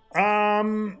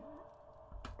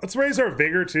 Let's raise our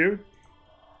vigor too.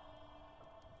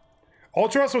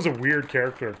 Ultros was a weird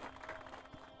character.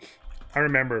 I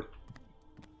remember.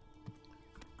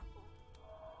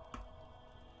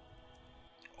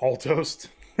 Altoast.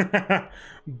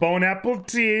 Bon apple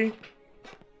tea.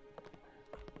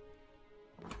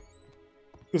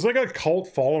 There's like a cult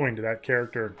following to that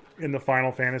character in the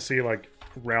Final Fantasy like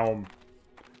realm.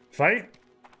 Fight?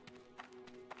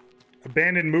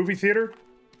 Abandoned movie theater?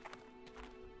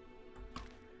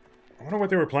 I wonder what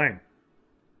they were playing.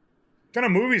 What kind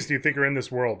of movies do you think are in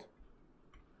this world?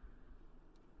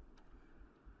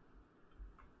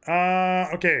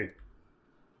 Okay. I'm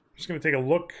just gonna take a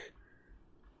look.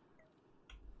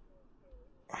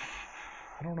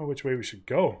 I don't know which way we should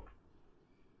go.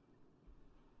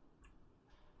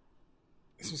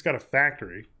 This one's got a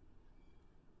factory.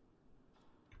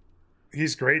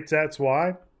 He's great, that's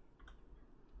why.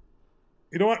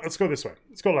 You know what? Let's go this way.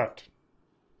 Let's go left.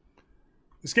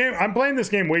 This game, I'm playing this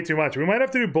game way too much. We might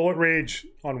have to do Bullet Rage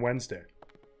on Wednesday.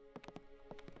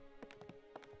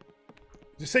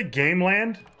 Did you say Game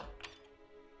Land?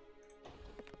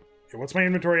 Okay, what's my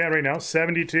inventory at right now?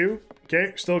 72.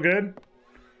 Okay, still good.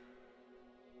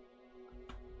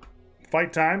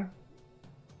 Fight time.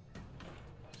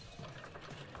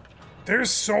 There's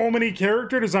so many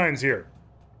character designs here.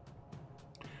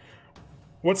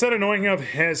 What's that annoying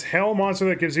has hell monster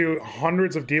that gives you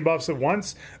hundreds of debuffs at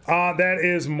once? That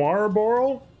is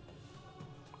Marlboro.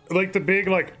 Like the big,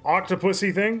 like,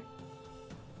 octopusy thing.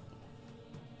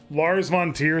 Lars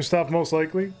von Trier stuff, most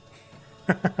likely.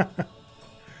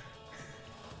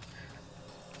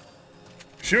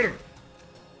 Shoot him.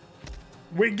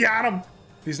 We got him.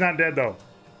 He's not dead, though.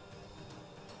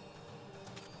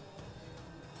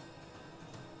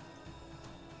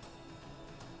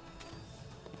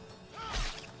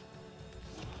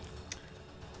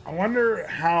 I wonder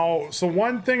how... So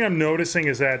one thing I'm noticing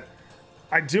is that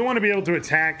I do want to be able to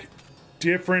attack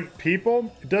different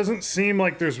people. It doesn't seem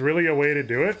like there's really a way to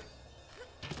do it.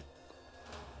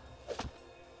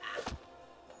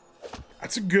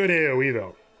 That's a good AoE,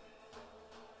 though.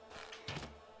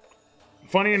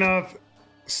 Funny enough,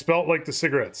 spelt like the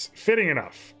cigarettes. Fitting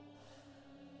enough.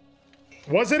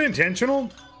 Was it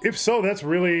intentional? If so, that's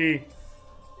really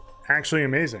actually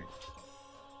amazing.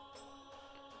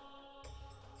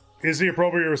 Is the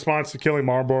appropriate response to killing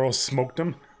Marlboro smoked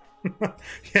him?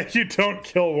 Yeah, you don't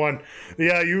kill one.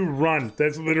 Yeah, you run.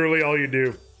 That's literally all you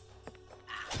do.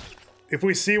 If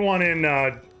we see one in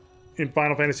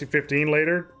Final Fantasy 15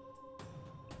 later,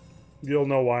 you'll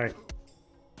know why.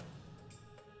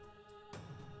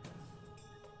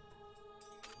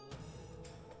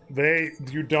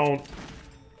 You don't.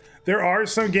 There are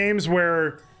some games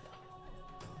where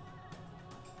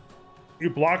you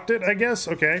blocked it, I guess.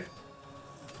 Okay.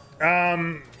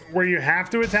 Where you have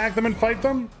to attack them and fight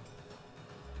them.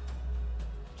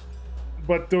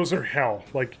 But those are hell.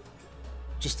 Like,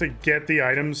 just to get the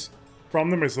items from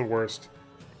them is the worst.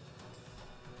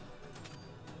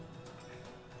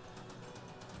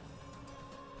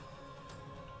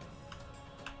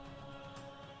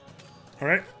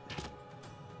 Alright.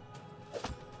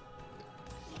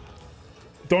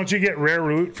 Don't you get rare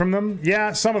loot from them?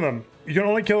 Yeah, some of them. You can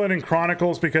only kill it in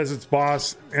Chronicles because it's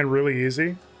boss and really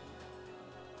easy.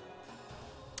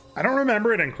 I don't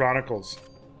remember it in Chronicles,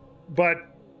 but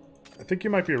I think you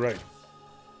might be right.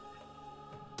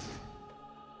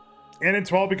 And in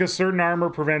 12 because certain armor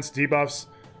prevents debuffs.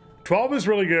 12 is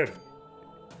really good.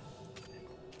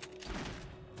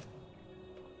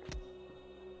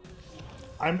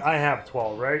 I have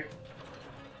 12, right?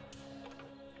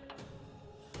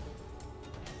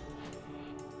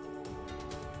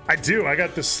 I do. I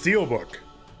got the Steelbook.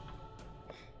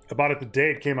 I bought it the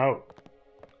day it came out.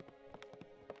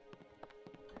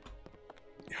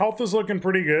 Health is looking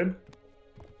pretty good.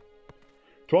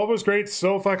 12 was great.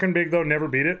 So fucking big, though. Never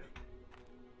beat it.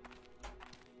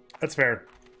 That's fair.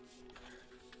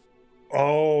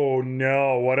 Oh,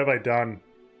 no. What have I done?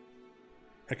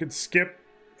 I could skip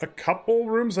a couple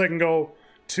rooms. I can go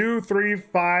 2, 3,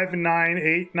 5, 9,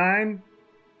 8, 9.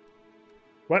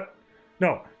 What?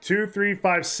 No. 2, 3,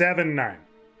 5, 7, 9.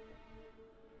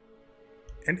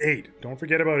 And 8. Don't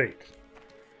forget about 8.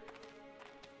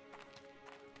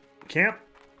 Camp.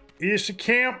 You should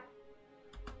camp.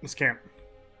 Let's camp.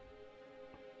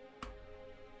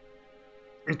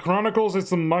 In Chronicles, it's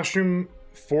the Mushroom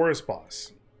Forest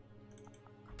boss.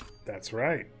 That's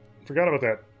right. Forgot about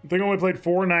that. I think I only played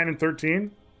 4, 9, and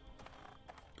 13.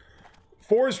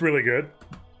 4 is really good.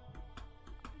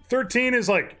 13 is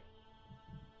like...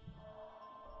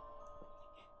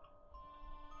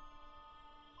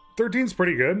 Thirteen's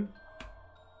pretty good.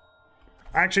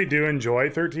 I actually do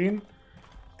enjoy 13.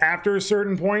 After a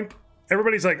certain point,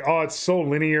 everybody's like, oh, it's so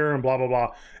linear and blah, blah,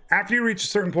 blah. After you reach a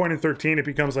certain point in 13, it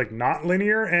becomes like not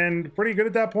linear and pretty good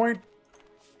at that point.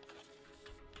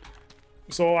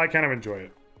 So I kind of enjoy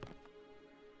it.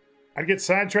 I'd get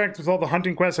sidetracked with all the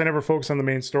hunting quests. I never focus on the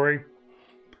main story.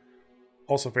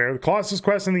 Also fair. The Colossus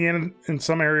quest in the end, in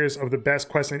some areas, of the best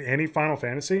quest in any Final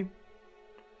Fantasy.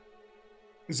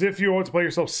 As if you want to play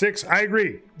yourself 6. I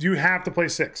agree. You have to play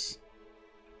 6.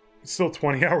 It's still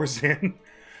 20 hours in.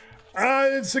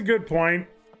 It's a good point.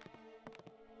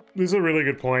 This is a really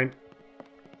good point.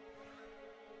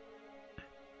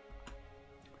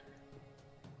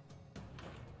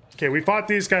 Okay, we fought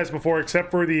these guys before, except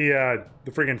for the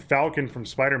friggin' Falcon from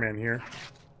Spider-Man here.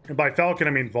 And by Falcon,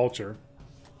 I mean Vulture.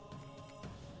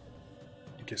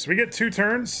 Okay, so we get 2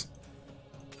 turns.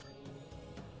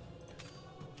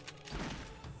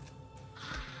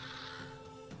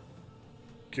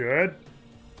 Good.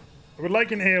 I would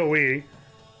like an AoE.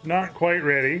 Not quite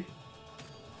ready.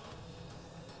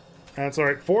 That's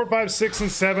alright. 4, 5, 6,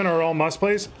 and 7 are all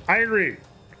must-plays. I agree.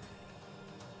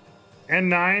 And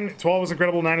 9. 12 is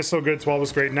incredible. 9 is so good. 12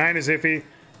 is great. 9 is iffy.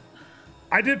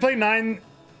 I did play 9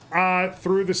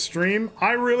 through the stream.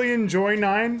 I really enjoy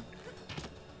 9.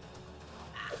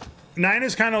 9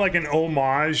 is kind of like an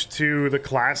homage to the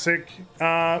classic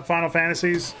Final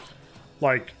Fantasies,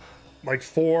 like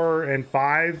 4 and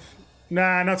 5.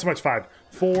 Nah, not so much 5.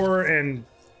 4 and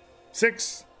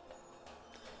 6.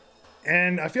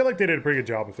 And I feel like they did a pretty good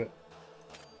job with it.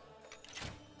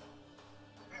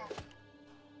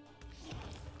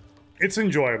 It's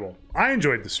enjoyable. I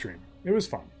enjoyed the stream. It was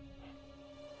fun.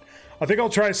 I think I'll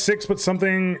try 6, but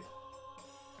something...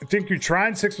 I think you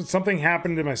tried 6, but something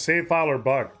happened to my save file or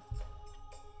bug.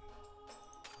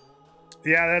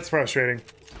 Yeah, that's frustrating.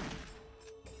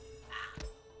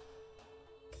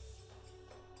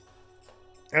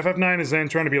 FF9 is then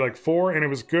trying to be like 4, and it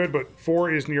was good, but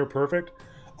 4 is near perfect.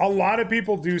 A lot of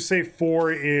people do say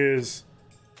 4 is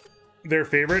their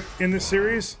favorite in this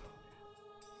series.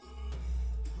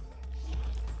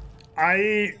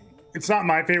 It's not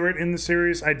my favorite in the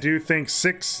series. I do think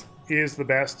 6 is the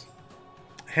best.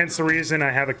 Hence the reason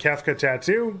I have a Kefka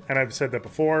tattoo, and I've said that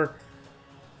before.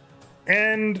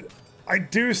 And I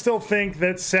do still think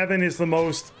that 7 is the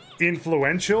most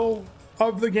influential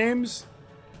of the games,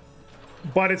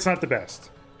 but it's not the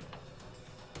best.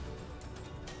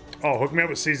 Oh, hook me up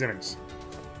with seasonings.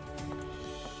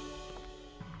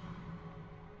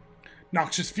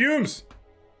 Noxious fumes.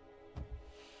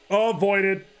 Oh,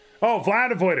 avoided. Oh,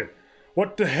 Vlad avoided.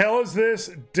 What the hell is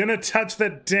this? Didn't touch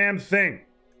that damn thing.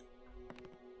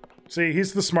 See,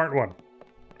 he's the smart one. Are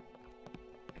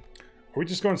we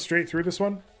just going straight through this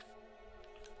one?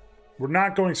 We're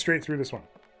not going straight through this one.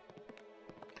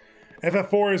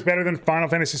 FF4 is better than Final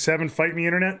Fantasy VII. Fight me,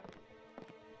 internet.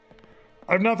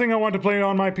 I have nothing I want to play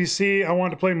on my PC. I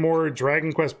want to play more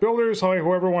Dragon Quest Builders.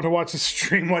 Whoever want to watch the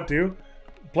stream, what do?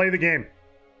 Play the game.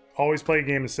 Always play a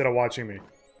game instead of watching me.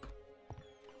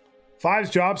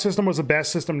 5's job system was the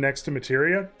best system next to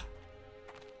Materia.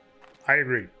 I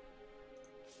agree.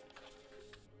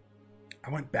 I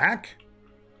went back?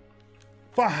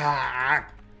 Fuck.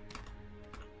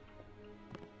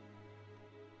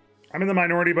 I'm in the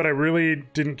minority, but I really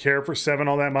didn't care for 7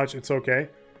 all that much. It's okay.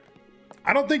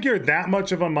 I don't think you're that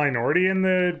much of a minority in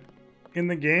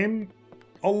the game.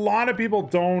 A lot of people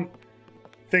don't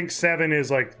think 7 is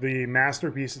like the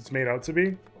masterpiece it's made out to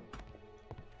be.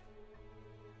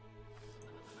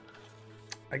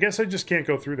 I guess I just can't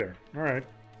go through there. All right.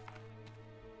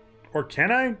 Or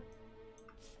can I?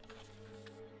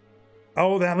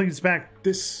 Oh, that leads back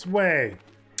this way.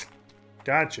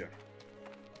 Gotcha.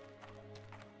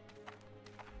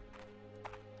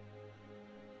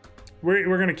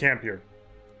 We're gonna camp here.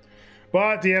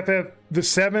 But the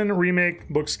 7 remake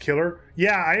looks killer.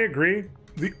 Yeah, I agree.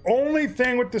 The only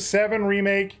thing with the 7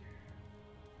 remake,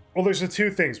 well, there's the 2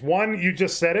 things. One, you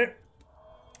just said it.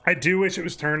 I do wish it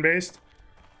was turn-based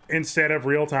instead of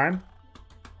real-time.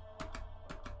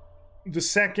 The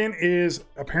second is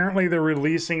apparently they're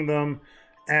releasing them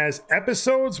as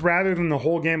episodes rather than the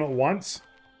whole game at once.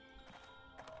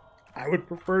 I would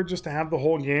prefer just to have the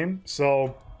whole game.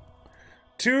 So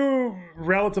 2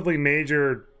 relatively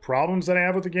major problems that I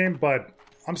have with the game, but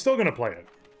I'm still going to play it.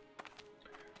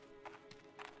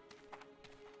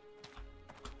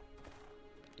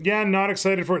 Yeah, not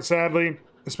excited for it, sadly,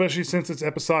 especially since it's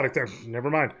episodic. There, never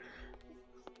mind.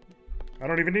 I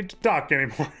don't even need to talk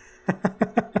anymore.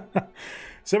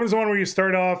 7 is the one where you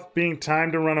start off being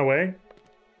timed to run away.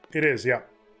 It is, yeah.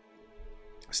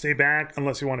 Stay back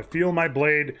unless you want to feel my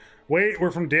blade. Wait,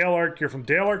 we're from Dale Arc. You're from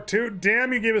Dale Arc too?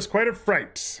 Damn, you gave us quite a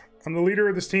fright. I'm the leader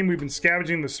of this team. We've been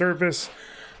scavenging the surface,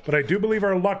 but I do believe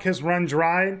our luck has run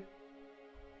dry.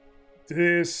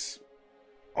 This...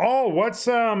 Oh, what's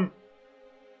that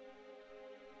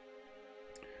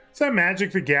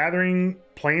Magic the Gathering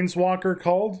Planeswalker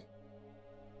called?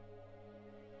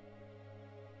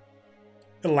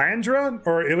 Elandra?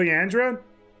 Or Iliandra?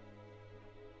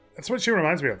 That's what she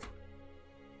reminds me of.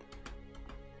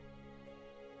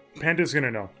 Panda's gonna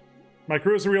know. My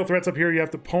crew is the real threats up here. You have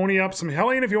to pony up some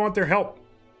Hellion if you want their help.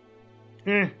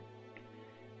 We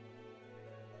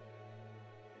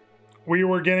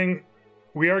are getting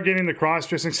the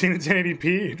cross-dressing scene in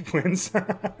 1080p. It wins.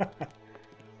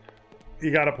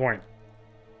 You got a point.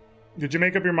 Did you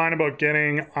make up your mind about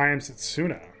getting I Am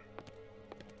Setsuna?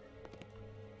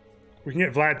 We can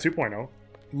get Vlad 2.0.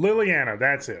 Liliana,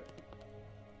 that's it.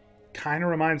 Kind of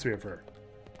reminds me of her.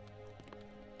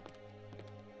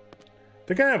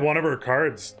 I think I have one of her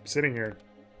cards sitting here.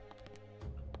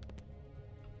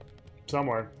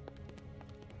 Somewhere.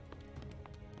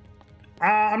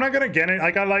 I'm not going to get it.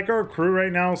 Like, I like our crew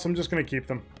right now, so I'm just going to keep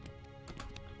them.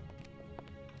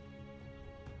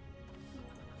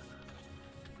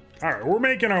 Alright, we're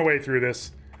making our way through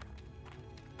this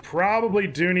probably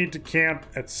do need to camp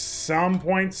at some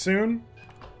point soon.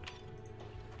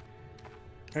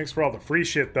 Thanks for all the free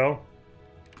shit, though.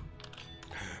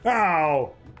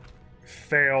 Ow!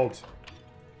 Failed.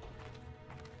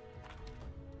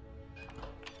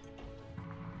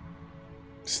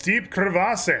 Steep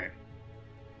crevasse.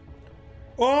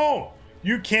 Oh!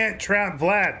 You can't trap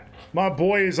Vlad. My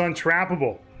boy is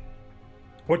untrappable.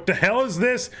 What the hell is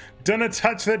this? Dunna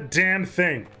touch that damn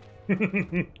thing.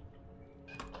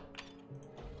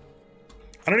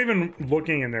 I'm not even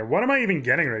looking in there. What am I even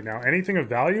getting right now? Anything of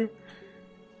value?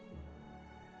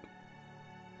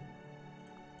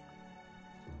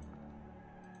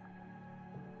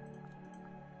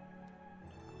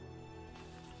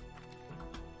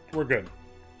 We're good.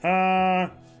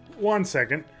 1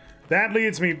 second. That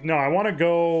leads me... No, I want to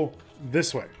go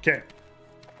this way. Okay.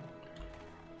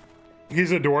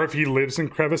 He's a dwarf. He lives in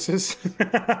crevices.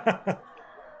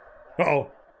 Uh-oh.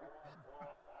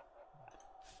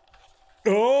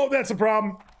 Oh, that's a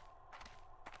problem.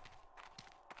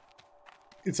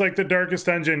 It's like the darkest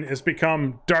dungeon has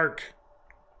become dark.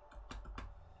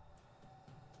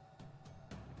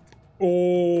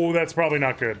 Oh, that's probably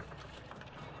not good.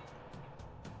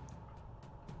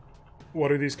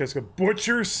 What are these guys called?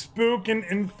 Butcher Spook and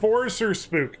Enforcer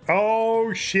Spook.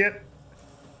 Oh, shit.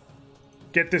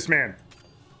 Get this man.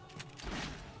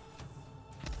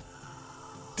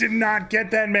 Did not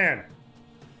get that man.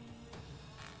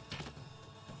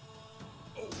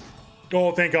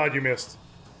 Oh, thank God you missed.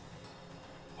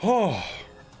 Oh.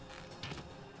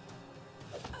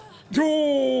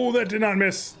 Oh, that did not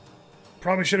miss.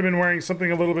 Probably should have been wearing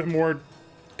something a little bit more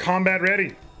combat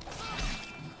ready.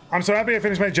 I'm so happy I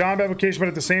finished my job application, but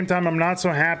at the same time, I'm not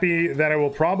so happy that I will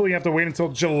probably have to wait until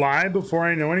July before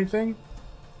I know anything.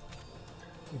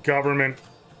 Government.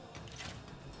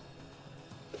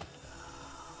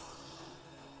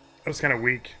 That was kind of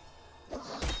weak.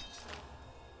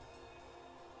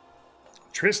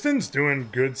 Tristan's doing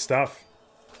good stuff.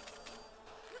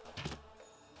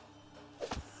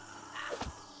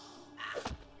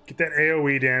 Get that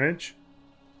AoE damage.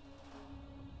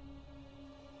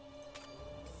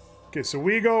 Okay, so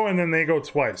we go and then they go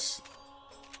twice.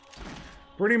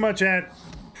 Pretty much at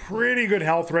pretty good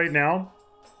health right now.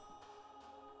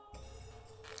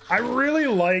 I really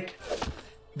like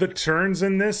the turns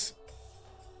in this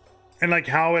and like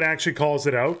how it actually calls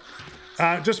it out.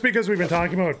 Just because we've been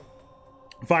talking about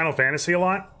Final Fantasy a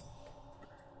lot.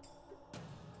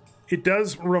 It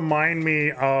does remind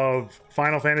me of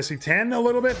Final Fantasy X a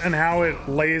little bit and how it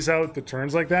lays out the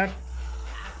turns like that.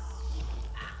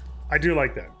 I do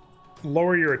like that.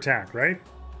 Lower your attack, right?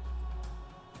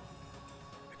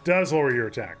 It does lower your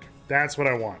attack. That's what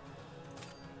I want.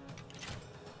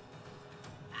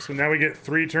 So now we get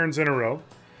 3 turns in a row.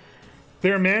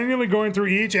 They're manually going through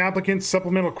each applicant's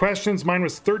supplemental questions. Mine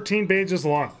was 13 pages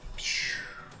long.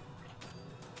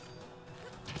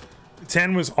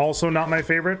 10 was also not my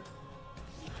favorite.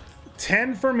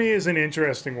 10 for me is an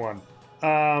interesting one.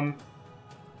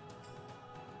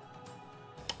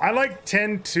 I like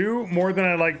 10 too, more than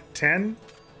I like 10.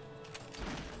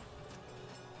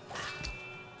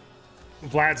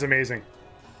 Vlad's amazing.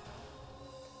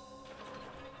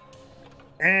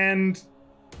 And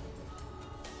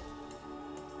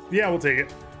yeah, we'll take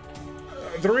it.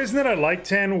 The reason that I liked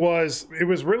 10 was it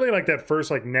was really like that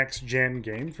first like next gen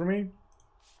game for me.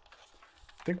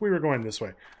 I think we were going this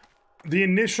way. The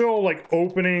initial like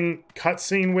opening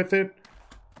cutscene with it,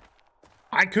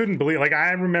 I couldn't believe, like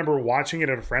I remember watching it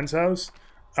at a friend's house.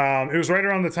 It was right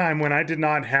around the time when I did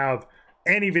not have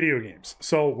any video games.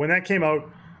 So when that came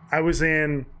out, I was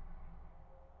in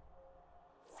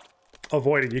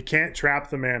avoided. You can't trap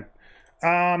the man.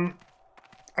 I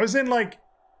was in like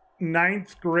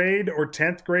 9th grade or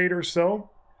 10th grade or so.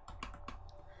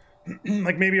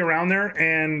 Like maybe around there.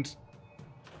 And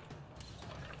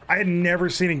I had never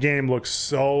seen a game look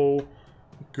so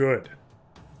good.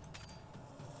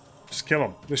 Just kill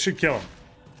him. This should kill him.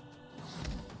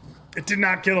 It did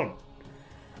not kill him.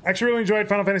 I actually really enjoyed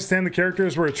Final Fantasy X. The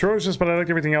characters were atrocious, but I liked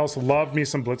everything else. Loved me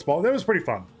some Blitzball. That was pretty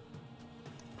fun.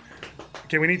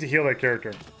 Okay, we need to heal that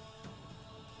character.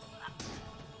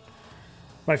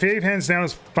 My fave hands down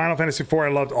is Final Fantasy IV. I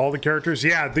loved all the characters.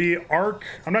 Yeah, the arc.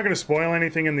 I'm not going to spoil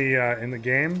anything in the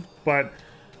game, but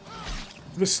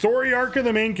the story arc of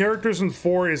the main characters in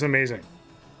 4 is amazing.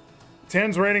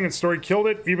 10's writing and story killed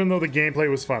it, even though the gameplay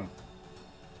was fun.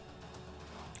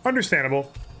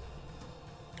 Understandable.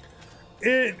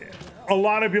 A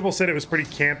lot of people said it was pretty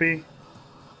campy.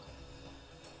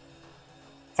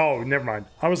 Oh, never mind.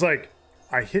 I was like,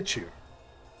 I hit you.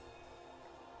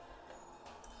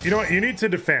 You know what? You need to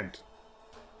defend.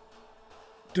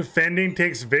 Defending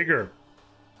takes vigor.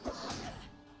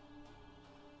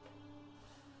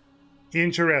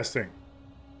 Interesting.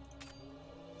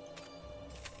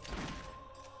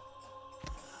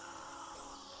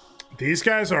 These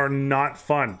guys are not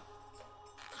fun.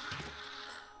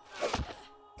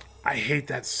 I hate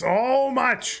that so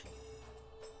much.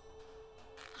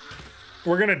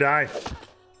 We're gonna die.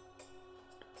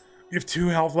 You have 2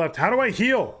 health left. How do I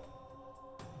heal?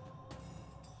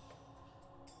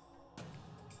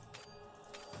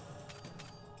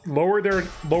 Lower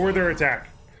their attack.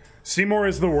 Seymour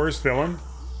is the worst villain.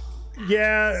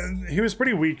 Yeah, he was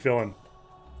pretty weak villain.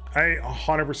 I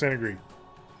 100% agree.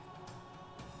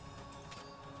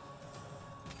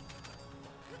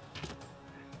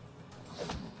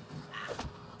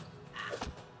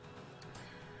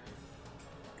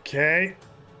 Okay.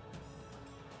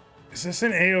 Is this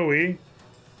an AoE?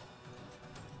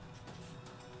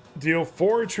 Deal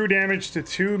 4 true damage to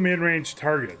 2 mid-range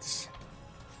targets.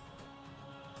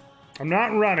 I'm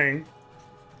not running.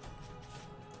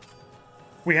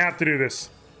 We have to do this.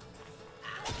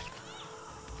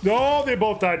 Oh, they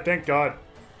both died. Thank God.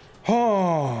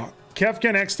 Oh,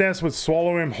 Kefka next test would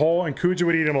swallow him whole and Kuja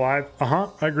would eat him alive. I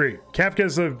agree.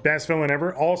 Kefka's the best villain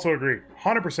ever. Also agree.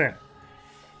 100%.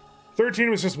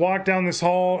 13 was just walk down this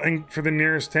hall and for the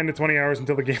nearest 10 to 20 hours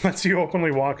until the game lets you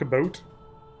openly walk about.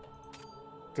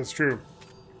 That's true.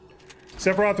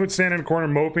 Sephiroth would stand in a corner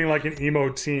moping like an emo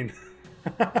teen.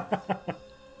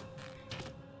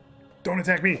 Don't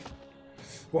attack me.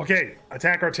 Okay,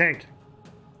 attack our tank.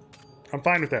 I'm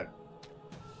fine with that.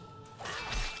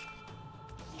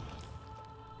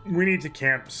 We need to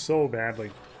camp so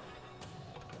badly.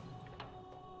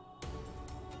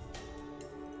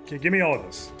 Okay, give me all of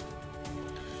this.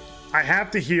 I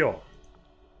have to heal.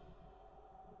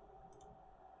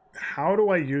 How do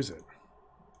I use it?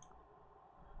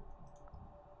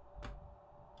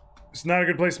 It's not a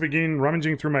good place to begin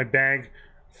rummaging through my bag.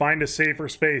 Find a safer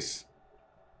space.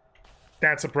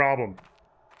 That's a problem.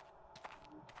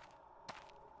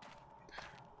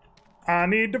 I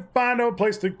need to find a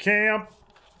place to camp.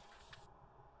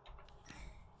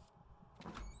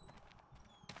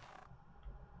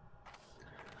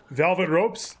 Velvet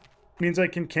ropes means I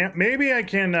can camp. Maybe I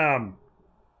can,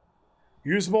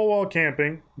 usable while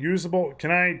camping. Usable. Can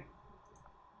I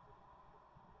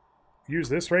use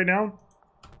this right now?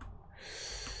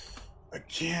 I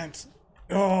can't.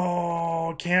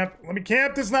 Oh, camp. Let me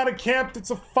camp. It's not a camp. It's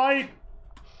a fight.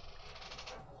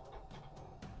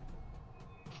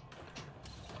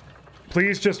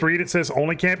 Please just read. It says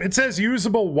only camp. It says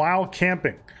usable while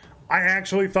camping. I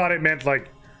actually thought it meant like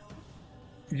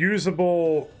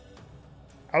usable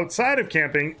outside of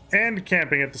camping and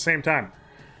camping at the same time.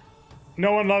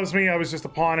 No one loves me. I was just a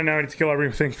pawn and now I need to kill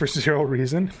everything for 0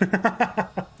 reason.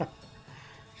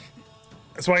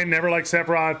 That's why I never like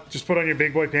Sephiroth. Just put on your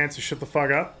big boy pants and shut the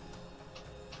fuck up.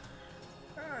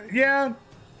 Yeah.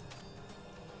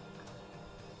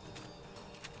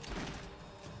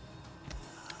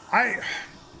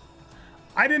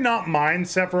 I did not mind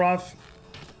Sephiroth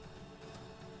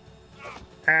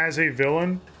as a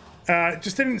villain.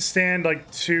 Just didn't stand like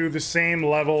to the same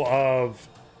level of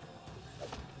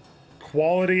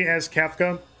quality as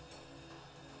Kefka.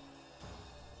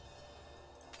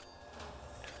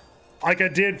 Like, I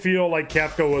did feel like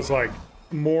Kefka was like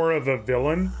more of a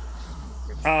villain.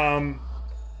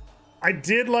 I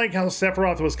did like how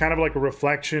Sephiroth was kind of like a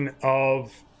reflection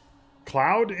of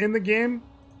Cloud in the game.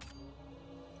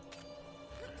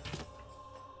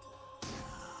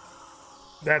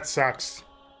 That sucks.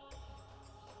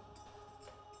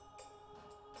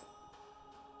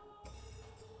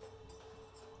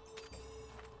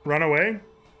 Run away?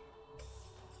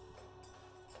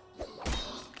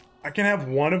 I can have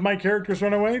one of my characters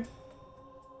run away?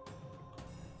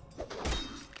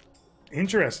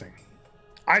 Interesting.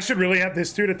 I should really have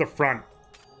this dude at the front.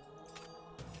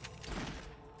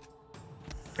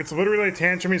 It's literally a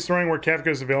tantrum he's throwing where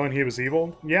Kefka's the villain, he was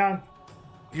evil. Yeah.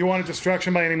 He wanted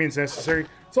destruction by any means necessary.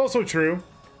 It's also true.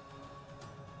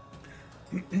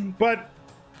 But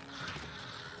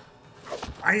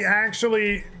I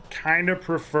actually kind of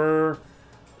prefer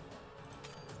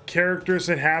characters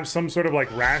that have some sort of like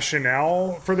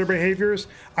rationale for their behaviors.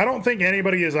 I don't think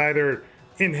anybody is either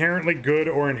inherently good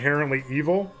or inherently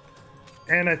evil.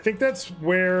 And I think that's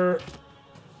where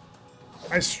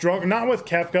I struggle, not with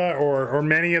Kefka or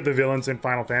many of the villains in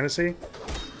Final Fantasy,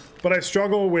 but I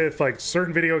struggle with like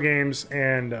certain video games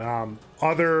and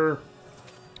other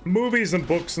movies and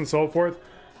books and so forth,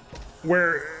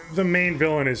 where the main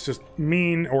villain is just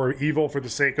mean or evil for the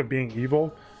sake of being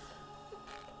evil.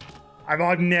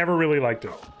 I've never really liked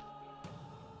it.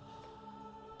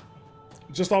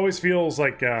 It just always feels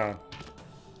like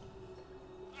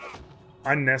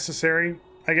unnecessary,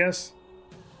 I guess.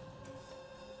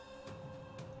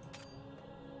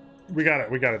 We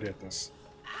gotta get this.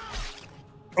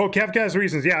 Oh, Kefka has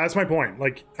reasons. Yeah, that's my point.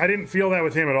 Like, I didn't feel that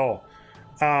with him at all.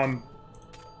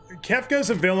 Kefka as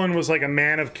a villain was like a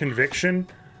man of conviction.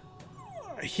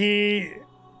 He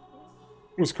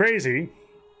was crazy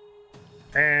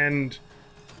and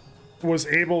was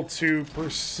able to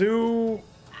pursue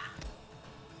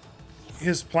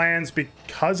his plans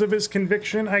because of his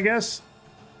conviction, I guess.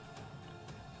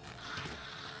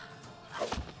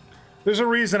 There's a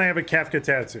reason I have a Kefka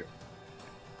tattoo.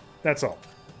 That's all.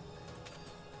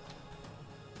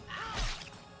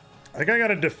 I think I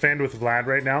gotta defend with Vlad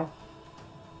right now.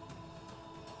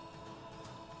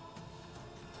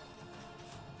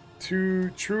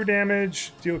 Two true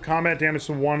damage, deal combat damage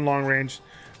to 1 long range.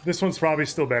 This one's probably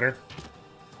still better.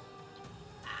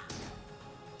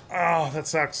 Oh, that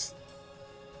sucks.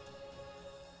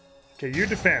 Okay, you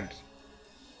defend.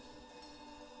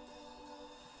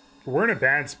 We're in a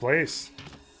bad place.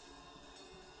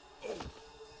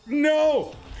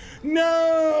 No!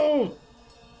 No!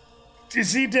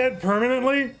 Is he dead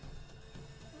permanently?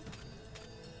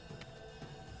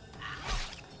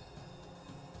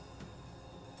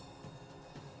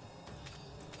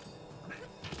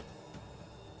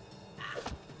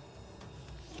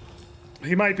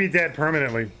 He might be dead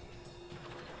permanently.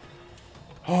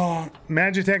 Oh,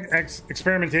 Magitech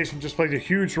experimentation just played a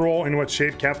huge role in what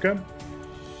shaped Kefka.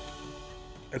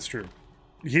 That's true.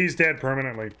 He's dead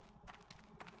permanently.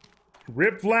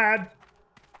 Rip Vlad.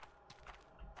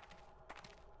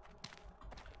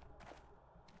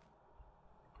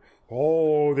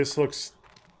 Oh, this looks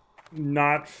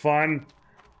not fun.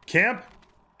 Camp?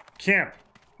 Camp.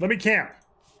 Let me camp.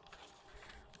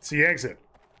 Let's see exit.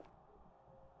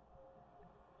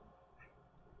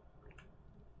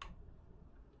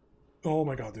 Oh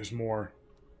my god, there's more.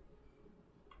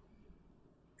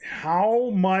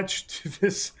 How much to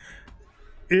this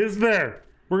is there?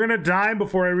 We're gonna die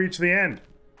before I reach the end.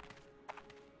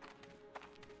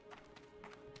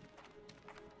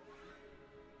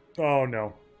 Oh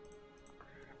no.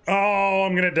 Oh,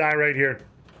 I'm gonna die right here.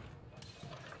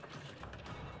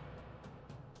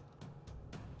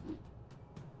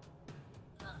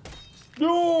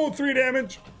 No, 3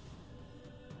 damage.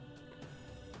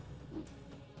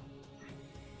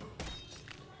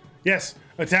 Yes,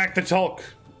 attack the Tulk.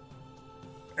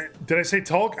 Did I say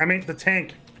Tulk? I meant the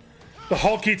tank. The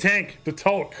hulky tank, the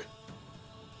Tulk.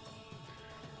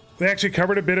 They actually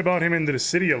covered a bit about him in the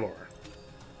Dissidia lore.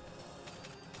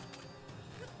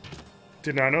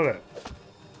 Did not know that.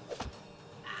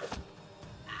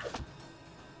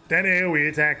 That AoE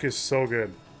attack is so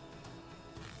good.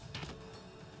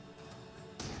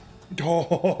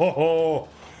 Oh,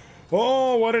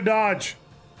 oh, what a dodge.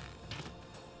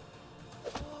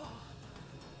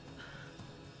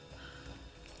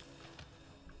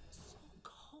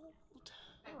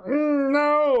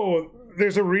 No!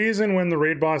 There's a reason when the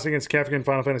raid boss against Kefka in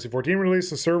Final Fantasy XIV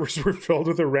released, the servers were filled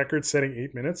with a record-setting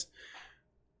 8 minutes.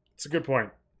 It's a good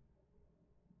point.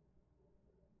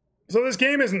 So this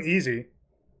game isn't easy.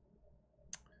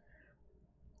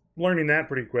 I'm learning that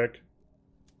pretty quick.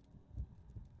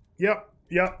 Yep.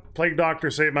 Plague Doctor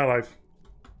saved my life.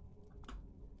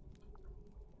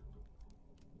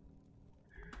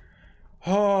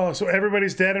 Oh, so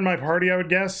everybody's dead in my party, I would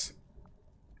guess.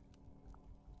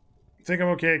 I think I'm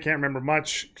okay. I can't remember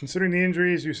much. Considering the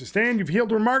injuries you sustained, you've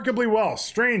healed remarkably well.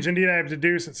 Strange, indeed, I have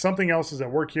deduced that something else is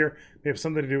at work here. May have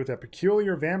something to do with that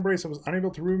peculiar Vambrace I was unable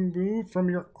to remove from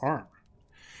your arm.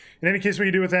 In any case, what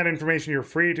you do with that information, you're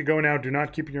free to go now. Do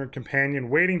not keep your companion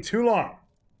waiting too long.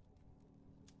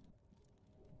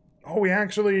 Oh, we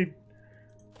actually...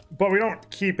 But we don't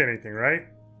keep anything, right?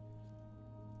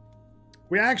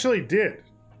 We actually did.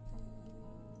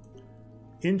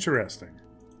 Interesting.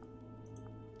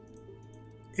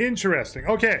 Interesting.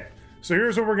 Okay, so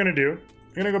here's what we're going to do.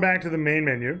 We're going to go back to the main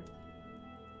menu.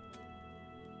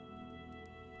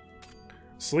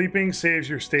 Sleeping saves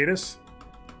your status.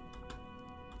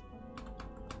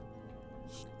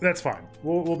 That's fine.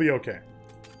 We'll be okay.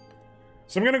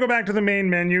 So I'm going to go back to the main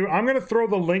menu. I'm going to throw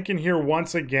the link in here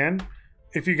once again.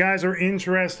 If you guys are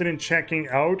interested in checking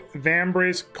out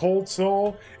Vambrace Cold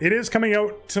Soul, it is coming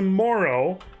out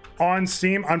tomorrow on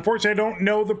Steam. Unfortunately, I don't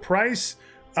know the price.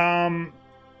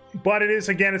 But it is,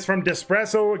 again, it's from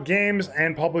Despresso Games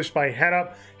and published by Head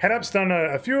Up. Head Up's done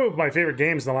a few of my favorite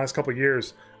games in the last couple of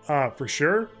years, for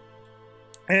sure.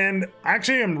 And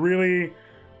actually, I'm really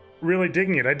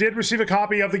digging it. I did receive a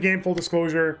copy of the game, full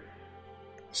disclosure,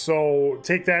 So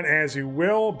take that as you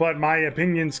will, but my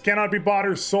opinions cannot be bought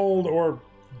or sold or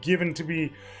given to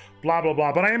be blah, blah,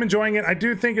 blah. But I am enjoying it. I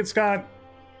do think it's got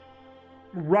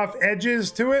rough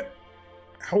edges to it.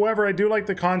 However, I do like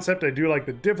the concept. I do like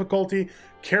the difficulty.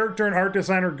 Character and art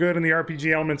design are good, and the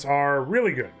RPG elements are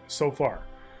really good so far.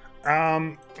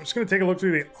 I'm just going to take a look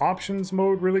through the options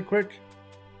mode really quick.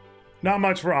 Not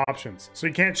much for options. So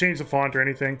you can't change the font or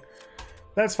anything.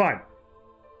 That's fine.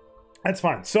 That's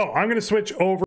fine. So I'm going to switch over